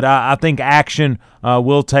 but I think action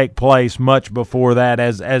will take place much before that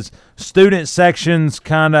as student sections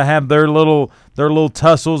kind of have their little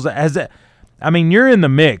tussles. You're in the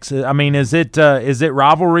mix. I mean, is it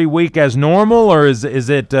rivalry week as normal, or is there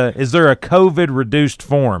a COVID reduced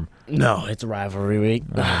form No, it's rivalry week.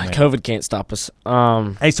 COVID can't stop us.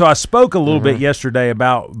 Hey, so I spoke a little bit yesterday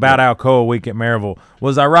about Alcoa week at Maryville.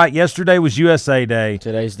 Was I right? Yesterday was USA Day.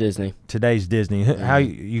 Today's Disney. Today's Disney. How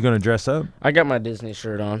you going to dress up? I got my Disney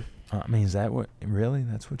shirt on. I mean, is that what really?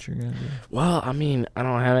 That's what you're going to do? Well, I mean, I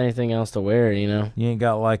don't have anything else to wear, you know. You ain't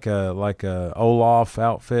got like a Olaf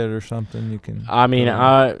outfit or something you can. I mean,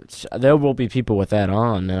 there will be people with that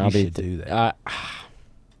on, and I'll be do that.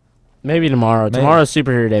 Maybe tomorrow. Tomorrow's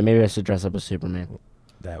superhero day. Maybe I should dress up as Superman.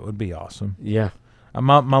 That would be awesome. Yeah.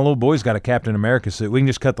 My little boy's got a Captain America suit. We can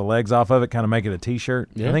just cut the legs off of it, kind of make it a T-shirt.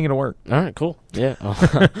 Yeah. I think it'll work. All right, cool. Yeah.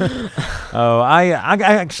 I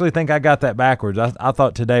actually think I got that backwards. I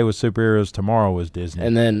thought today was superheroes, tomorrow was Disney.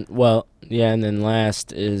 And then, and then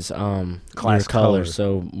last is Class color. color.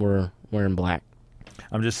 So we're wearing black.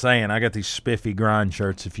 I'm just saying, I got these spiffy grind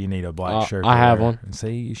shirts if you need a black shirt. I to have wear. one. And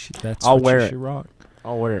see, that's I'll what wear you it. should rock.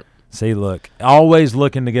 I'll wear it. See, look, always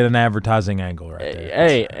looking to get an advertising angle right there.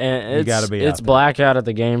 Hey, and You gotta be it's out there. blackout at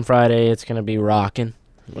the game Friday. It's gonna be rocking.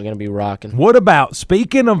 We're gonna be rocking. What about,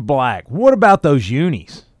 speaking of black, what about those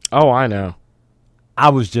unis? Oh, I know.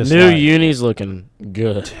 I was just New like, uni's looking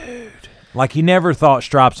good. like you never thought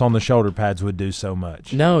stripes on the shoulder pads would do so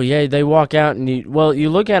much. No, yeah, they walk out and you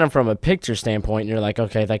look at them from a picture standpoint and you're like,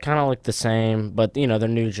 okay, they kind of look the same, but they're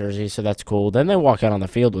New Jersey, so that's cool. Then they walk out on the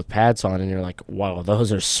field with pads on and you're like, wow,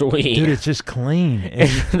 those are sweet. Dude, it's just clean.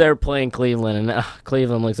 They're playing Cleveland and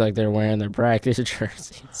Cleveland looks like they're wearing their practice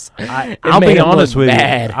jerseys. I'll be honest with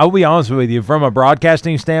you. I'll be honest with you. From a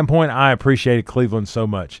broadcasting standpoint, I appreciated Cleveland so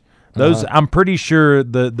much. Those, I'm pretty sure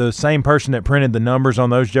the same person that printed the numbers on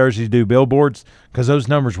those jerseys do billboards because those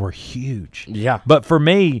numbers were huge. Yeah. But for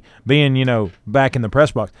me, being back in the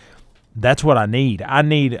press box, that's what I need. I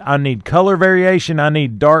need color variation. I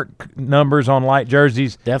need dark numbers on light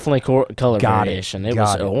jerseys. Definitely color Got it. variation. It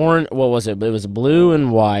Got was it. orange. What was it? It was blue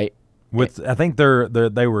and white. With I think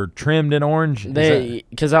they were trimmed in orange.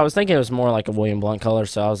 Because I was thinking it was more like a William Blunt color,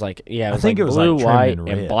 so I was like, yeah, it was think like it was blue, like trimmed white, in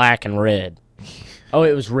and red. black and red. Oh,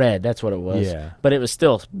 it was red. That's what it was. Yeah. But it was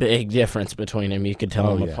still a big difference between them. You could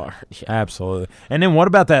tell them yeah. apart. Yeah. Absolutely. And then what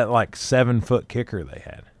about that 7-foot kicker they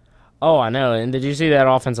had? Oh, I know. And did you see that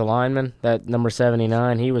offensive lineman, that number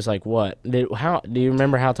 79? He was like what? Do you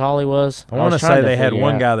remember how tall he was? I want to say they had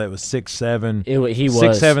one guy that was 6'7". He was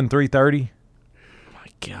 6'7", 330. My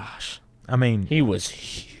gosh, I mean, he was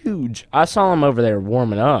huge. I saw him over there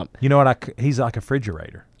warming up. you know what? He's like a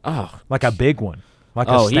refrigerator, Oh, like a big one, like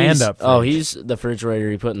a stand-up. He's the refrigerator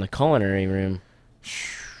you put in the culinary room.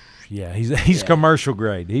 Yeah, he's commercial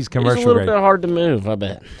grade. He's He's commercial a little grade. bit hard to move, I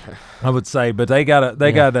bet. I would say, but they got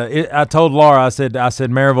I told Laura, I said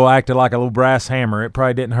Maryville acted like a little brass hammer. It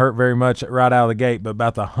probably didn't hurt very much right out of the gate, but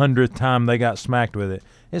about the 100th time they got smacked with it,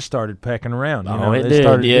 it started pecking around. It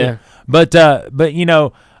did, yeah. But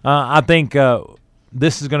I think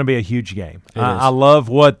this is going to be a huge game. I love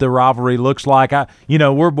what the rivalry looks like.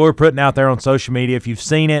 We're putting out there on social media. If you've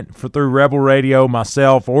seen it through Rebel Radio,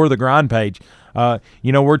 myself, or the Grind page,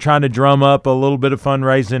 we're trying to drum up a little bit of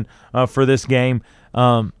fundraising for this game.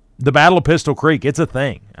 The Battle of Pistol Creek, it's a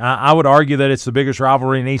thing. I would argue that it's the biggest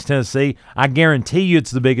rivalry in East Tennessee. I guarantee you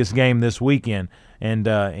it's the biggest game this weekend, and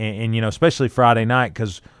especially Friday night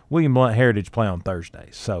because William Blunt Heritage play on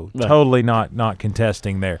Thursdays, so totally not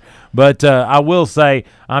contesting there. But I will say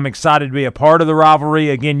I'm excited to be a part of the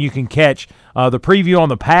rivalry. Again, you can catch the preview on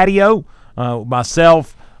the patio.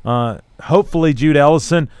 Myself, hopefully Jude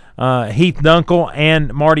Ellison, Heath Dunkel,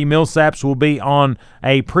 and Marty Millsaps will be on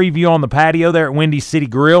a preview on the patio there at Windy City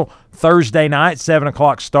Grill Thursday night, 7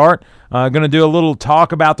 o'clock start. Going to do a little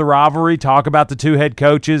talk about the rivalry, talk about the two head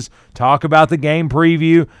coaches, talk about the game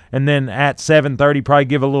preview, and then at 7:30 probably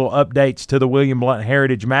give a little updates to the William Blunt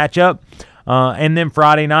Heritage matchup. And then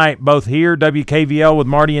Friday night, both here, WKVL with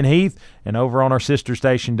Marty and Heath, and over on our sister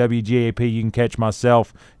station, WGAP, you can catch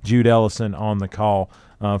myself, Jude Ellison, on the call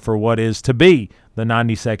for what is to be the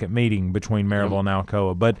 92nd meeting between Maryville and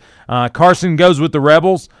Alcoa. But Carson goes with the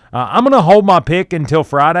Rebels. I'm going to hold my pick until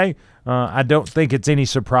Friday. I don't think it's any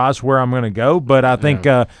surprise where I'm going to go, but I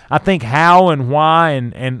think how and why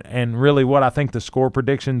and really what I think the score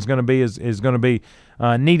prediction is going to be is going to be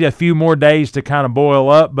need a few more days to kind of boil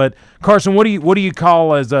up. But Carson, what do you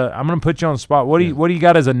call as a? I'm going to put you on the spot. What do you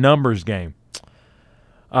got as a numbers game?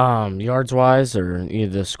 Yards wise or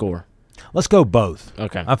the score? Let's go both.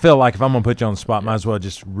 Okay. I feel like if I'm going to put you on the spot, might as well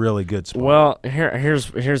just really good spot. Well,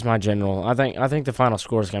 here's my general. I think the final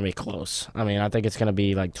score is going to be close. I mean, I think it's going to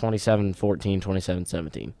be like 27-14,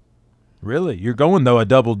 27-17. Really? You're going, though, a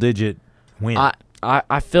double-digit win.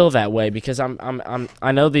 I feel that way because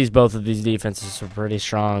I know both of these defenses are pretty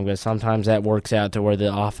strong, but sometimes that works out to where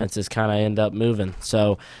the offenses kind of end up moving.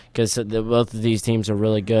 So because both of these teams are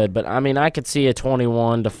really good, but I mean I could see a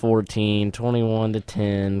 21-14,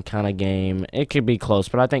 21-10 kind of game. It could be close,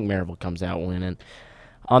 but I think Maryville comes out winning.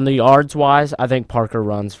 On the yards wise, I think Parker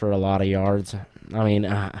runs for a lot of yards. I mean,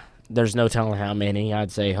 there's no telling how many.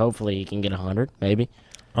 I'd say hopefully he can get 100, maybe.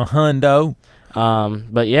 A hundo.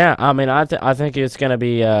 But yeah, I mean, I think it's going to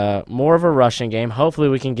be more of a rushing game. Hopefully,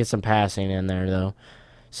 we can get some passing in there though.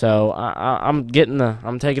 So I'm taking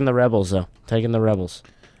the Rebels though. Taking the Rebels.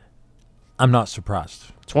 I'm not surprised.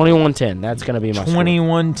 21-10. That's going to be my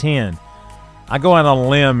 21-10. I go out on a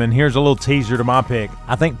limb, and here's a little teaser to my pick.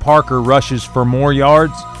 I think Parker rushes for more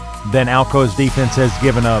yards than Alcoa's defense has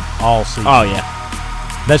given up all season. Oh yeah,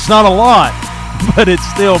 that's not a lot. But it's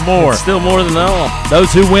still more. It's still more than all.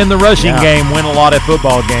 Those who win the rushing game win a lot of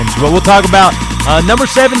football games. But we'll talk about number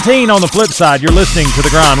 17 on the flip side. You're listening to The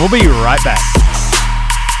Grind. We'll be right back.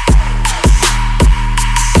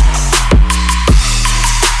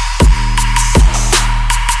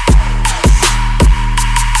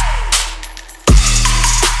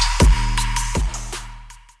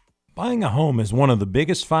 Buying a home is one of the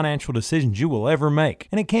biggest financial decisions you will ever make,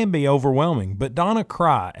 and it can be overwhelming, but Donna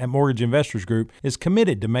Cry at Mortgage Investors Group is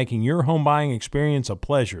committed to making your home buying experience a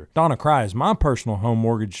pleasure. Donna Cry is my personal home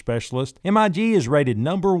mortgage specialist. MIG is rated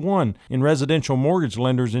 #1 in residential mortgage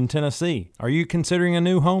lenders in Tennessee. Are you considering a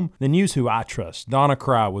new home? Then use who I trust, Donna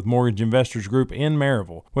Cry with Mortgage Investors Group in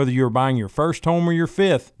Maryville. Whether you're buying your first home or your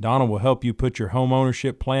fifth, Donna will help you put your home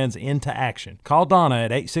ownership plans into action. Call Donna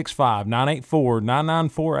at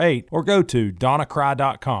 865-984-9948 or go to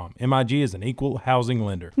donnacry.com. MIG is an equal housing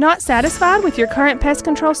lender. Not satisfied with your current pest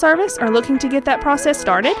control service or looking to get that process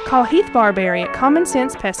started? Call Heath Barberry at Common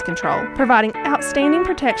Sense Pest Control, providing outstanding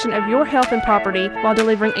protection of your health and property while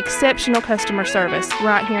delivering exceptional customer service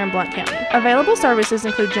right here in Blount County. Available services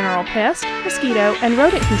include general pest, mosquito, and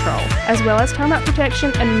rodent control, as well as termite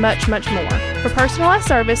protection and much, much more. For personalized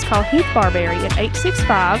service, call Heath Barberry at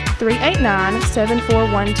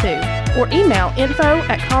 865-389-7412 or email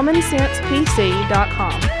info@commonsensepc.com.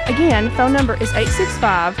 Again, phone number is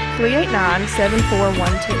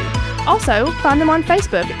 865-389-7412. Also, find them on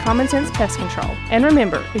Facebook at Common Sense Pest Control. And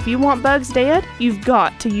remember, if you want bugs dead, you've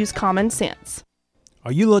got to use common sense.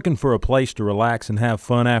 Are you looking for a place to relax and have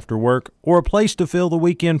fun after work, or a place to fill the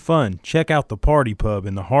weekend fun? Check out the Party Pub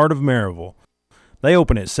in the heart of Maryville. They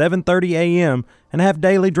open at 7:30 a.m. and have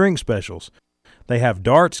daily drink specials. They have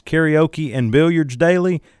darts, karaoke, and billiards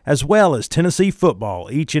daily, as well as Tennessee football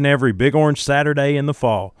each and every Big Orange Saturday in the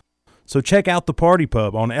fall. So check out the Party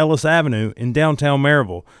Pub on Ellis Avenue in downtown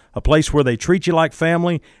Maryville, a place where they treat you like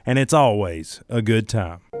family, and it's always a good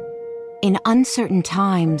time. In uncertain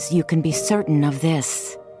times, you can be certain of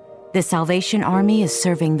this. The Salvation Army is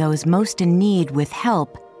serving those most in need with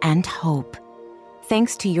help and hope.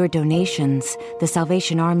 Thanks to your donations, the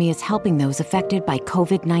Salvation Army is helping those affected by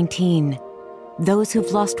COVID-19. Those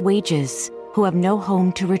who've lost wages, who have no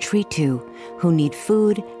home to retreat to, who need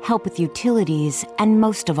food, help with utilities, and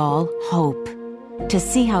most of all, hope. To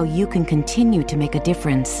see how you can continue to make a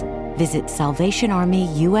difference, visit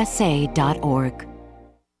salvationarmyusa.org.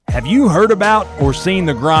 Have you heard about or seen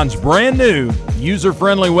The Grind's brand new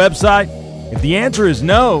user-friendly website? If the answer is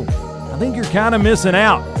no, I think you're kind of missing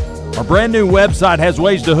out. Our brand new website has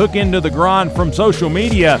ways to hook into The Grind from social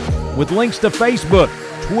media with links to Facebook,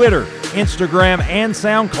 Twitter, Instagram, and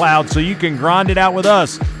SoundCloud so you can grind it out with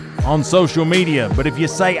us on social media. But if you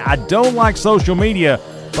say, I don't like social media,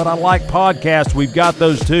 but I like podcasts, we've got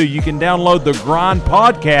those too. You can download The Grind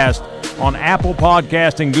Podcast on Apple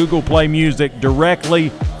Podcast and Google Play Music directly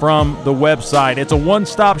from the website. It's a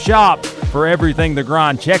one-stop shop for everything The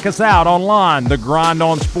Grind. Check us out online,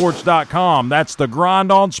 thegrindonsports.com. That's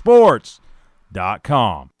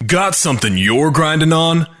thegrindonsports.com. Got something you're grinding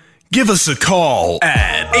on? Give us a call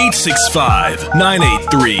at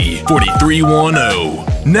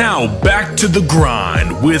 865-983-4310. Now back to The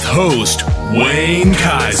Grind with host Wayne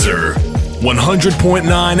Kaiser.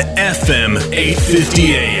 100.9 FM,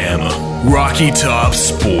 850 AM. Rocky Top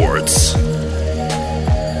Sports.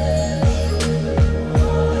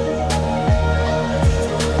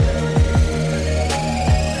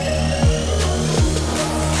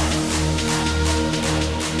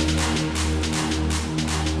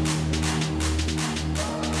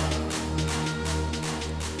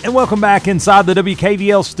 And welcome back inside the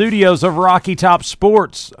WKVL studios of Rocky Top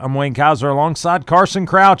Sports. I'm Wayne Kaiser alongside Carson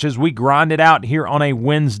Crouch as we grind it out here on a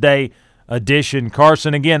Wednesday edition.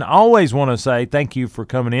 Carson, again, always want to say thank you for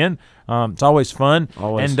coming in. It's always fun.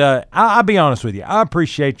 Always. And I'll be honest with you. I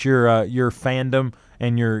appreciate your fandom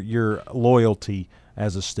and your loyalty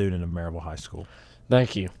as a student of Maryville High School.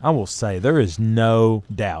 Thank you. I will say there is no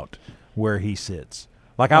doubt where he sits.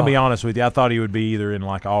 Like, I'll be honest with you, I thought he would be either in,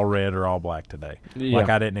 like, all red or all black today. Yeah. Like,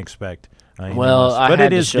 I didn't expect. Well, I but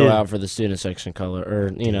had it to is show Dis- out for the student section color, or,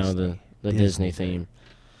 the Disney theme.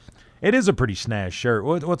 It is a pretty snazzy shirt.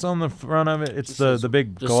 What's on the front of it? It's the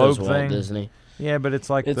big Just globe says Walt thing. Disney. Yeah, but it's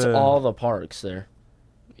like It's all the parks there.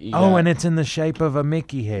 and it's in the shape of a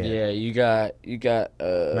Mickey head. Yeah, you got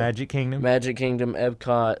Magic Kingdom. Magic Kingdom,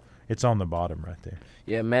 Epcot. It's on the bottom right there.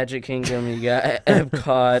 Yeah, Magic Kingdom. You got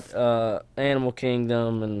Epcot, Animal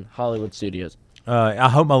Kingdom, and Hollywood Studios. I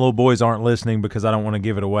hope my little boys aren't listening because I don't want to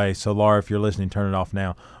give it away. So, Laura, if you're listening, turn it off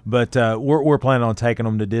now. But we're planning on taking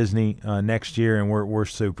them to Disney next year, and we're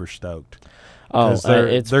super stoked. Oh, they're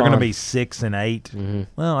going to fun. be 6 and 8. Mm-hmm.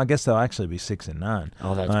 Well, I guess they'll actually be 6 and 9.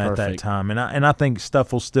 Oh, that's at that perfect. time, and I think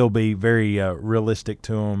stuff will still be very realistic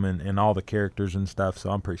to them and all the characters and stuff. So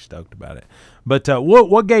I'm pretty stoked about it. But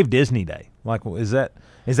what gave Disney Day? Like, is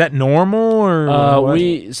that normal or? what?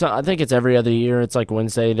 So I think it's every other year. It's like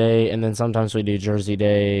Wednesday Day, and then sometimes we do Jersey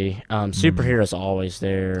Day. Superheroes always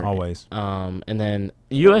there. Always. And then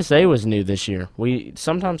USA was new this year.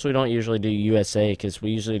 Sometimes we don't usually do USA because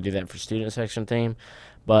we usually do that for student section theme,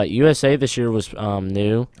 but USA this year was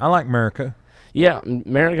new. I like America. Yeah,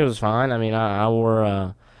 America was fine. I mean, I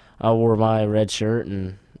wore my red shirt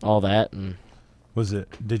and all that, and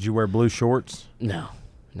Did you wear blue shorts? no,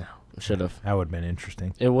 should have. That would have been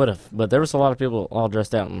interesting. It would have, but there was a lot of people all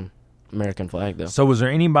dressed out in American flag though. So was there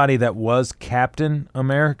anybody that was Captain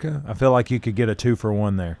America? I feel like you could get a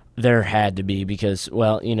 2-for-1 there. There had to be because,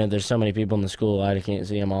 there's so many people in the school, I can't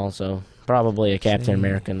see them all, so probably a Captain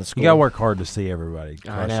America in the school. You got to work hard to see everybody.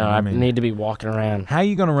 I know. Carson. I mean, need to be walking around. how are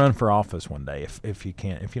you going to run for office one day if you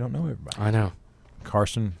don't know everybody? I know.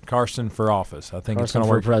 Carson for office. I think it's Carson going to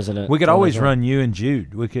for work. president. We could Tell me always that. run you and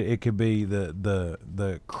Jude. It could be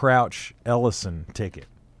the Crouch Ellison ticket.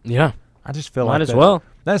 Yeah. I just feel Might like as well.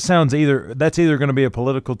 That's either going to be a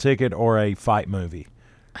political ticket or a fight movie.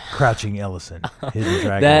 Crouching Ellison, Hidden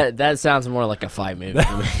Dragon. That sounds more like a fight movie.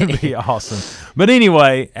 That'd be awesome. But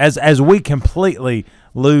anyway, as we completely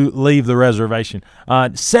leave the reservation,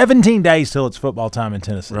 17 days till it's football time in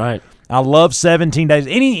Tennessee. Right. I love 17 days.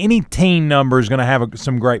 Any team number is going to have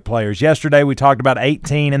some great players. Yesterday we talked about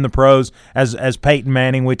 18 in the pros as Peyton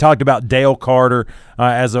Manning. We talked about Dale Carter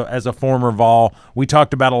as a former Vol. We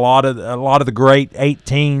talked about a lot of the great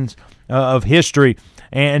 18s of history.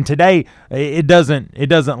 And today it doesn't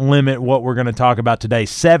limit what we're going to talk about today.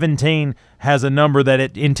 17 has a number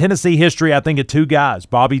that in Tennessee history, I think of 2 guys.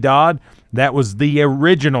 Bobby Dodd, that was the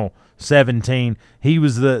original 17. He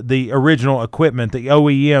was the original equipment, the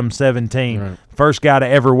OEM 17. Right. First guy to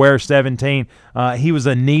ever wear 17. He was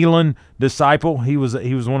a Neyland disciple. He was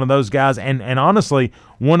one of those guys, and honestly,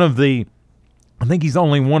 I think he's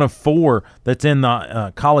only one of 4 that's in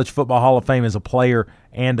the College Football Hall of Fame as a player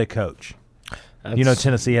and a coach.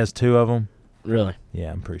 Tennessee has 2 of them. Really?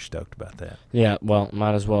 Yeah, I'm pretty stoked about that. Yeah, well,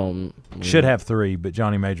 might as well. Should have 3, but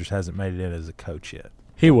Johnny Majors hasn't made it in as a coach yet.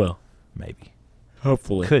 He will. Maybe.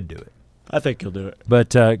 Hopefully. Could do it. I think he'll do it.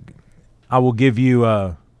 But I will give you,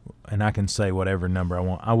 and I can say whatever number I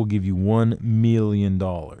want, I will give you $1 million.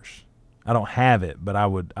 I don't have it, but I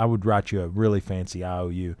would write you a really fancy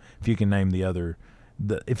IOU if you can name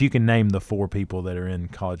if you can name the 4 people that are in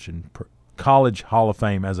College Hall of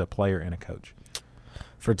Fame as a player and a coach.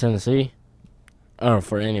 For Tennessee? Or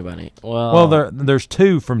for anybody? Well, there's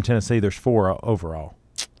 2 from Tennessee. There's 4 overall.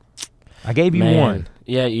 I gave you 1.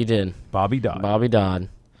 Yeah, you did. Bobby Dodd. Bobby Dodd.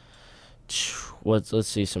 Let's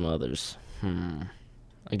see some others.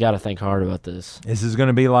 I got to think hard about this. This is going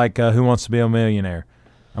to be like Who Wants to Be a Millionaire.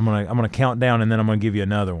 I'm gonna count down, and then I'm going to give you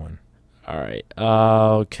another one. All right.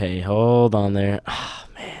 Okay, hold on there. Oh,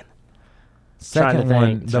 man. Second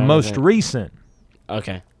one, the most recent,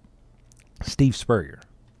 Okay. Steve Spurrier.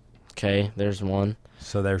 Okay, there's one.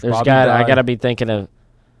 So there's There's Bobby got. Dodd. I got to be thinking of.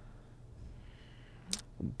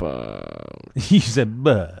 You said,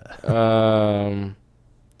 buh.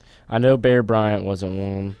 I know Bear Bryant wasn't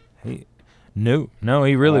one. No,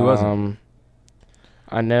 he really wasn't.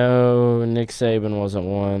 I know Nick Saban wasn't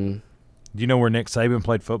one. Do you know where Nick Saban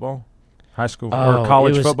played football? High school Oh, or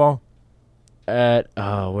college it was- football?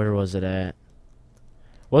 Where was it at?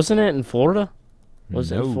 Wasn't it in Florida?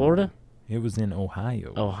 Was it in No. Florida? It was in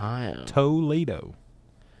Ohio. Ohio. Toledo.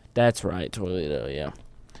 That's right, Toledo. Yeah.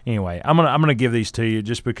 Anyway, I'm gonna give these to you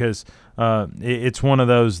just because it's one of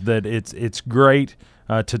those that it's great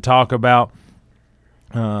to talk about.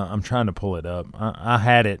 I'm trying to pull it up. I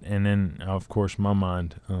had it, and then, of course, my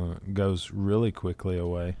mind goes really quickly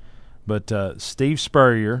away. But Steve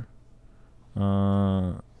Spurrier,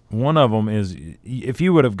 one of them is, if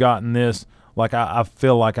you would have gotten this, like I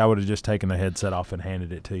feel like I would have just taken the headset off and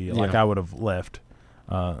handed it to you. Like I would have left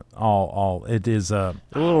all. It is a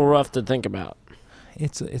little rough to think about.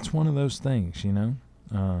 It's one of those things, you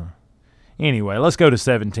know. Anyway, let's go to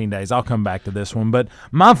 17 days. I'll come back to this one. But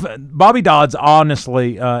Bobby Dodd's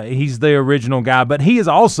honestly, he's the original guy. But he is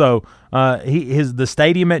also the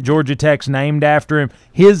stadium at Georgia Tech's named after him.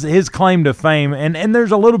 His claim to fame, and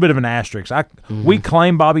there's a little bit of an asterisk. We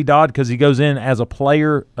claim Bobby Dodd because he goes in as a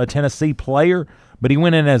player, a Tennessee player, but he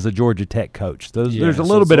went in as a Georgia Tech coach. There's a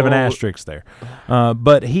little bit of an asterisk there.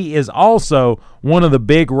 But he is also one of the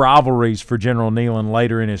big rivalries for General Neyland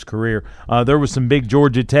later in his career. There was some big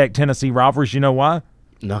Georgia Tech-Tennessee rivalries. You know why?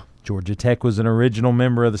 No. Georgia Tech was an original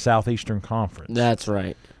member of the Southeastern Conference. That's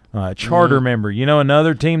right. Charter member. You know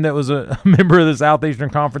another team that was a member of the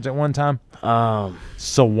Southeastern Conference at one time?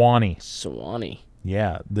 Sewanee. Sewanee.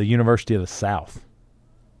 Yeah, the University of the South.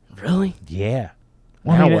 Really? Yeah.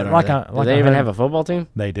 Well, now what are they? Do they even have a football team?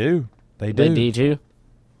 They do. They do. D2?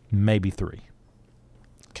 Maybe 3.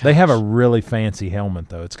 Gosh. They have a really fancy helmet,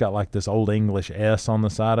 though. It's got like this old English S on the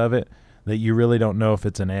side of it that you really don't know if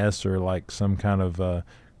it's an S or like some kind of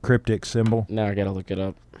cryptic symbol. Now I got to look it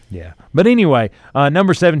up. Yeah. But anyway,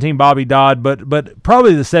 number 17, Bobby Dodd, but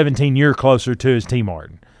probably the 17 you're closer to is T.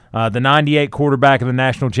 Martin. The 98 quarterback of the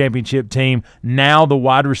national championship team, now the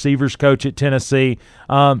wide receivers coach at Tennessee.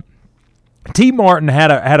 T. Martin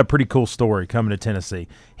had a pretty cool story coming to Tennessee.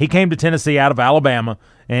 He came to Tennessee out of Alabama,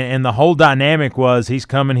 and the whole dynamic was he's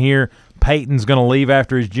coming here. Peyton's going to leave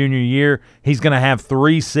after his junior year. He's going to have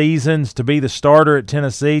 3 seasons to be the starter at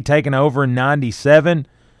Tennessee, taking over in 97,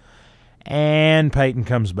 and Peyton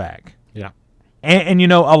comes back. Yeah. And you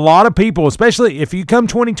know, a lot of people, especially if you come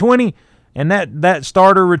 2020 and that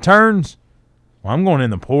starter returns, well, I'm going in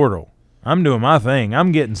the portal. I'm doing my thing.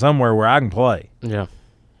 I'm getting somewhere where I can play. Yeah.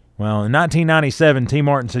 Well, in 1997, T.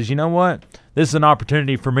 Martin says, you know what? This is an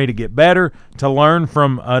opportunity for me to get better, to learn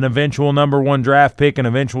from an eventual number 1 draft pick, an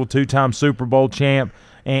eventual 2-time Super Bowl champ,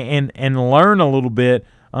 and learn a little bit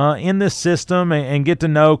in this system and get to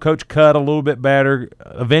know Coach Cutt a little bit better,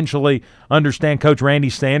 eventually understand Coach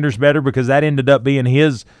Randy Sanders better because that ended up being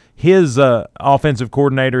his offensive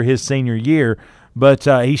coordinator his senior year. But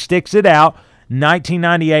he sticks it out.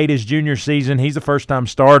 1998, his junior season, he's a first-time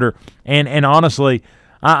starter. And honestly,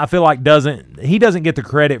 I feel like he doesn't get the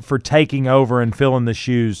credit for taking over and filling the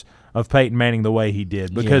shoes of Peyton Manning the way he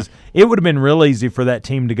did because it would have been real easy for that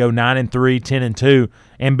team to go 9-3, 10-2,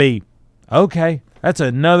 and be, okay, that's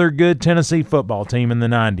another good Tennessee football team in the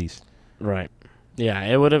 90s. Right. Yeah,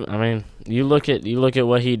 it would have. I mean, you look at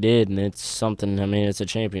what he did, and it's something. I mean, it's a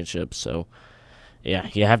championship, so yeah,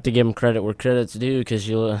 you have to give him credit where credit's due because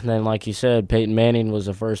then, like you said, Peyton Manning was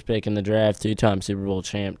the first pick in the draft, 2-time Super Bowl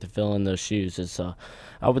champ to fill in those shoes. It's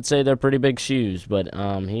I would say they're pretty big shoes, but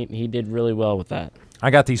he did really well with that.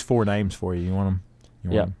 I got these 4 names for you. You want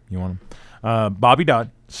them? You want them? Bobby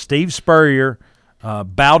Dodd, Steve Spurrier,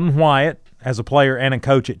 Bowden Wyatt as a player and a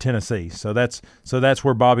coach at Tennessee. So that's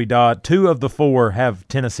where Bobby Dodd. 2 of the 4 have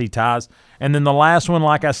Tennessee ties, and then the last one,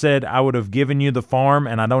 like I said, I would have given you the farm,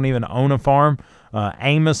 and I don't even own a farm.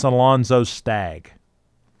 Amos Alonzo Stagg.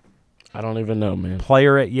 I don't even know, man.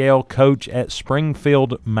 Player at Yale, coach at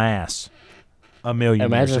Springfield, Mass.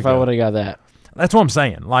 Imagine if I would have got that. That's what I'm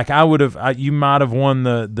saying. Like I would have, you might have won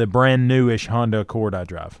the brand new-ish Honda Accord I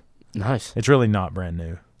drive. Nice. It's really not brand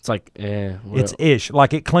new. It's like, it's ish.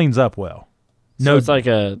 Like it cleans up well. So it's like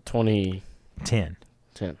a 2010.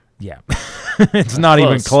 10. Yeah. It's not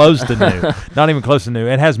even close to new. Not even close to new.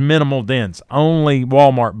 It has minimal dents. Only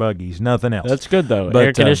Walmart buggies. Nothing else. That's good though.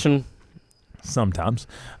 Air conditioned. Sometimes.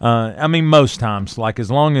 I mean, most times. Like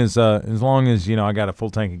as long as you know I got a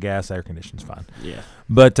full tank of gas, air conditioning's fine. Yeah.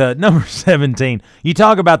 But number 17, you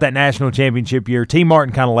talk about that national championship year. T.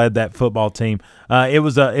 Martin kind of led that football team. It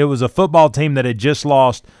was a football team that had just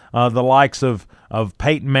lost the likes of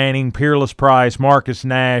Peyton Manning, Peerless Price, Marcus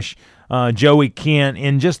Nash, Joey Kent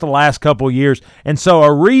in just the last couple of years. And so a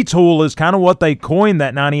retool is kind of what they coined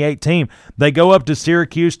that 98 team. They go up to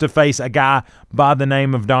Syracuse to face a guy by the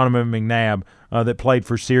name of Donovan McNabb that played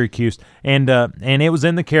for Syracuse. And it was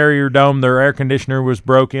in the Carrier Dome. Their air conditioner was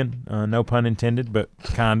broken, no pun intended, but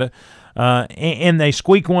kind of. And they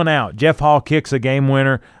squeak one out. Jeff Hall kicks a game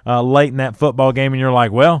winner late in that football game, and you're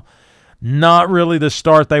like, well, not really the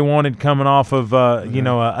start they wanted coming off of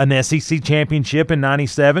an SEC championship in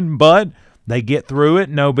 97, but they get through it,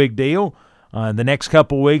 no big deal. The next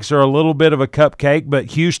couple weeks are a little bit of a cupcake,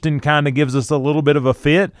 but Houston kind of gives us a little bit of a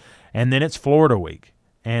fit, and then it's Florida week.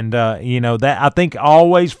 And, that I think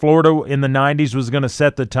always Florida in the 90s was going to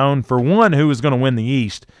set the tone for one, who was going to win the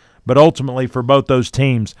East, but ultimately for both those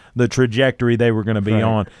teams, the trajectory they were going to be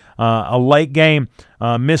on. A late game,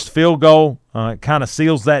 missed field goal kind of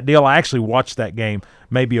seals that deal. I actually watched that game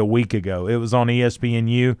maybe a week ago. It was on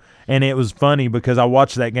ESPNU, and it was funny because I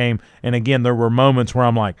watched that game, and, again, there were moments where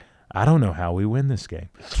I'm like, I don't know how we win this game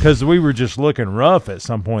because we were just looking rough at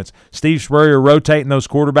some points. Steve Spurrier rotating those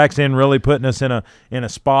quarterbacks in, really putting us in a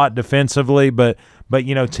spot defensively. But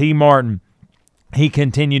T. Martin, he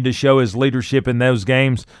continued to show his leadership in those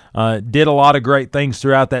games, did a lot of great things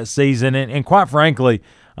throughout that season. And quite frankly,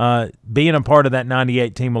 being a part of that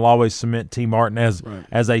 98 team will always cement T. Martin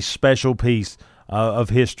as a special piece of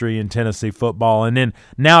history in Tennessee football. And then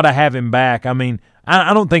now to have him back, I mean,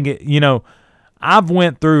 I don't think it, I've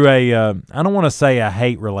went through I don't want to say a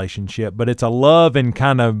hate relationship, but it's a love and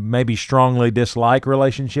kind of maybe strongly dislike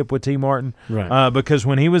relationship with T. Martin. Right. Because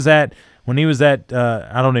when he was at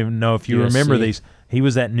I don't even know if you remember these, he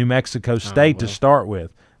was at New Mexico State to start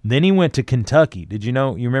with. Then he went to Kentucky. Did you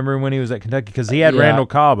know? You remember when he was at Kentucky? Because he had Randall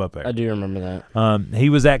Cobb up there. I do remember that. He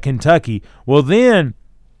was at Kentucky. Well, then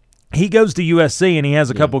he goes to USC and he has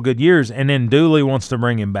a couple good years, and then Dooley wants to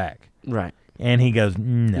bring him back. Right. And he goes,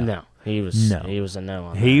 no. He was a no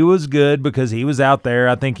on He that. was good because he was out there.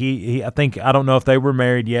 I think I don't know if they were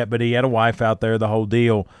married yet, but he had a wife out there, the whole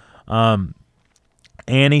deal. And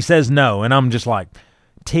he says no, and I'm just like,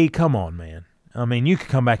 T, come on, man. I mean, you could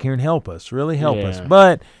come back here and help us, really help us.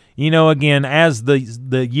 But again, as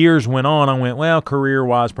the years went on, I went, well,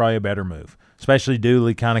 career-wise, probably a better move. Especially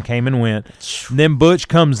Dooley kind of came and went. Then Butch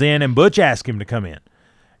comes in, and Butch asked him to come in.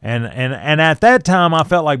 And at that time, I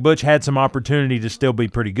felt like Butch had some opportunity to still be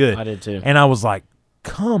pretty good. I did too. And I was like,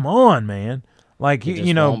 come on, man. Like,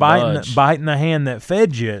 biting the hand that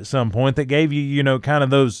fed you at some point that gave you, kind of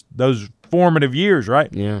those formative years,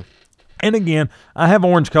 right? Yeah. And again, I have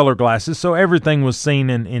orange color glasses, so everything was seen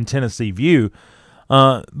in Tennessee view.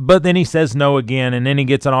 But then he says no again, and then he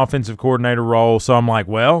gets an offensive coordinator role. So I'm like,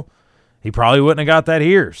 well, he probably wouldn't have got that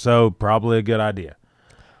here, so probably a good idea.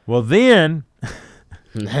 Well, then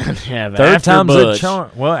third time's a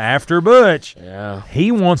charm. Well, after Butch,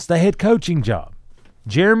 he wants the head coaching job.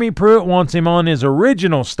 Jeremy Pruitt wants him on his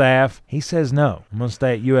original staff. He says no. I'm going to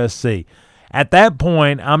stay at USC. At that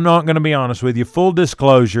point, I'm not going to be honest with you. Full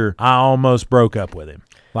disclosure, I almost broke up with him.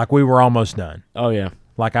 Like we were almost done. Oh, yeah.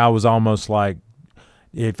 Like I was almost like,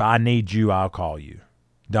 if I need you, I'll call you.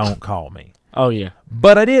 Don't call me. Oh, yeah.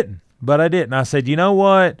 But I didn't. I said, you know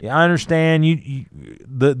what? I understand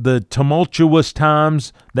the tumultuous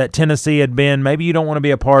times that Tennessee had been. Maybe you don't want to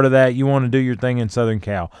be a part of that. You want to do your thing in Southern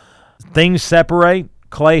Cal. Things separate.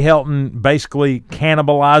 Clay Helton basically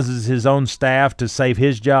cannibalizes his own staff to save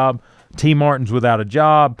his job. T. Martin's without a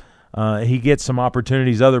job. He gets some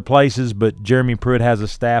opportunities other places, but Jeremy Pruitt has a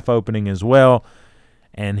staff opening as well.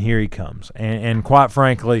 And here he comes, and quite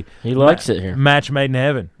frankly, he likes it here. Match made in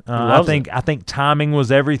heaven. I think timing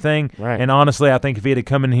was everything. Right. And honestly, I think if he had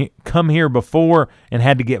come here before and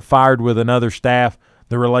had to get fired with another staff,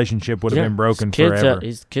 the relationship would have been broken forever.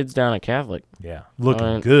 His kid's down at Catholic. Yeah,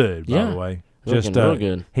 looking good by the way. Just real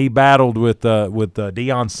good. He battled with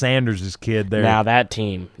Deion Sanders' kid there. Now that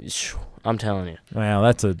team, I'm telling you. Well,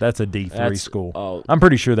 that's a D3 school. Oh, I'm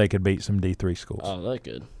pretty sure they could beat some D3 schools. Oh, that's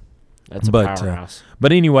good. That's a powerhouse.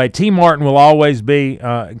 But anyway, T. Martin will always be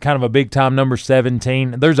kind of a big-time number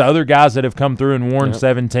 17. There's other guys that have come through and worn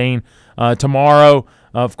 17. Tomorrow,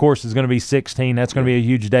 of course, is going to be 16. That's going to be a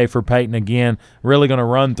huge day for Peyton again. Really going to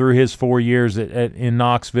run through his 4 years in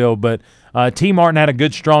Knoxville. But T. Martin had a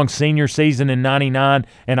good, strong senior season in '99,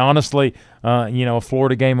 and honestly, a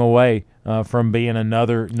Florida game away from being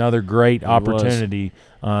another great opportunity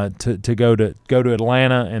to go to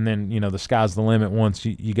Atlanta, and then the sky's the limit once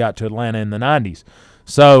you got to Atlanta in the '90s.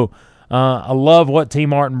 So I love what T.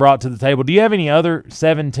 Martin brought to the table. Do you have any other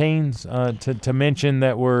 17s to mention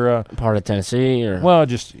that were part of Tennessee? Or well,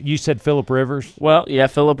 just you said Phillip Rivers. Well, yeah,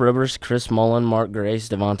 Phillip Rivers, Chris Mullen, Mark Grace,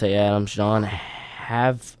 Devontae Adams, John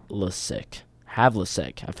Havlicek.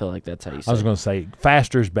 I feel like that's how you say it. I was going to say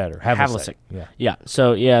faster is better. Havlicek. Yeah.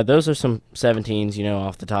 So, those are some 17s,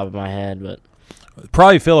 off the top of my head. But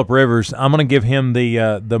probably Phillip Rivers. I'm going to give him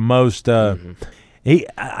the most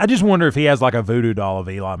I just wonder if he has like a voodoo doll of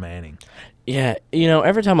Eli Manning. Yeah,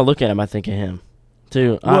 every time I look at him, I think of him,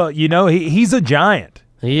 too. Well, he's a giant.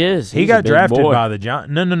 He is. He He's a got big drafted boy. by the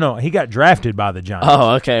Giants. No. He got drafted by the Giants.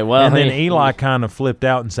 Oh, okay. Well, and then Eli kind of flipped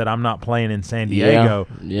out and said, "I'm not playing in San Diego."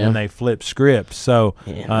 Yeah. And they flipped script. So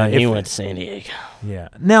he went to San Diego. Yeah.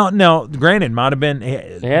 Now, granted, might have been.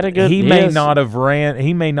 He had a good. He may not have ran.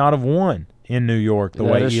 He may not have won in New York the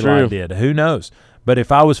way Eli did. Who knows? But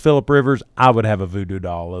if I was Phillip Rivers, I would have a voodoo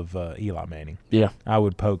doll of Eli Manning. Yeah. I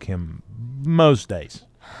would poke him most days.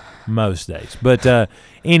 But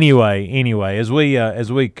anyway, as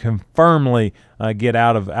we firmly get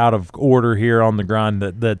out of order here on the grind,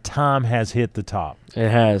 the time has hit the top. It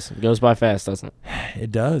has. It goes by fast, doesn't it?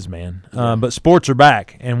 It does, man. But sports are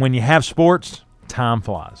back, and when you have sports, time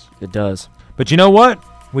flies. It does. But you know what?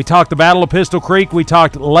 We talked the Battle of Pistol Creek. We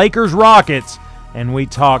talked Lakers Rockets. And we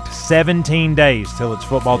talked 17 days till it's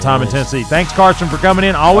football time in Tennessee. Thanks, Carson, for coming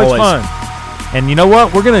in. Always fun. And you know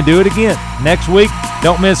what? We're going to do it again next week.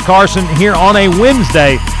 Don't miss Carson here on a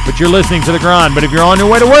Wednesday, but you're listening to The Grind. But if you're on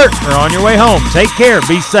your way to work or on your way home, take care,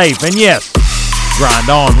 be safe, and yes, grind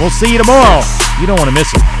on. We'll see you tomorrow. You don't want to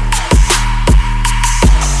miss it.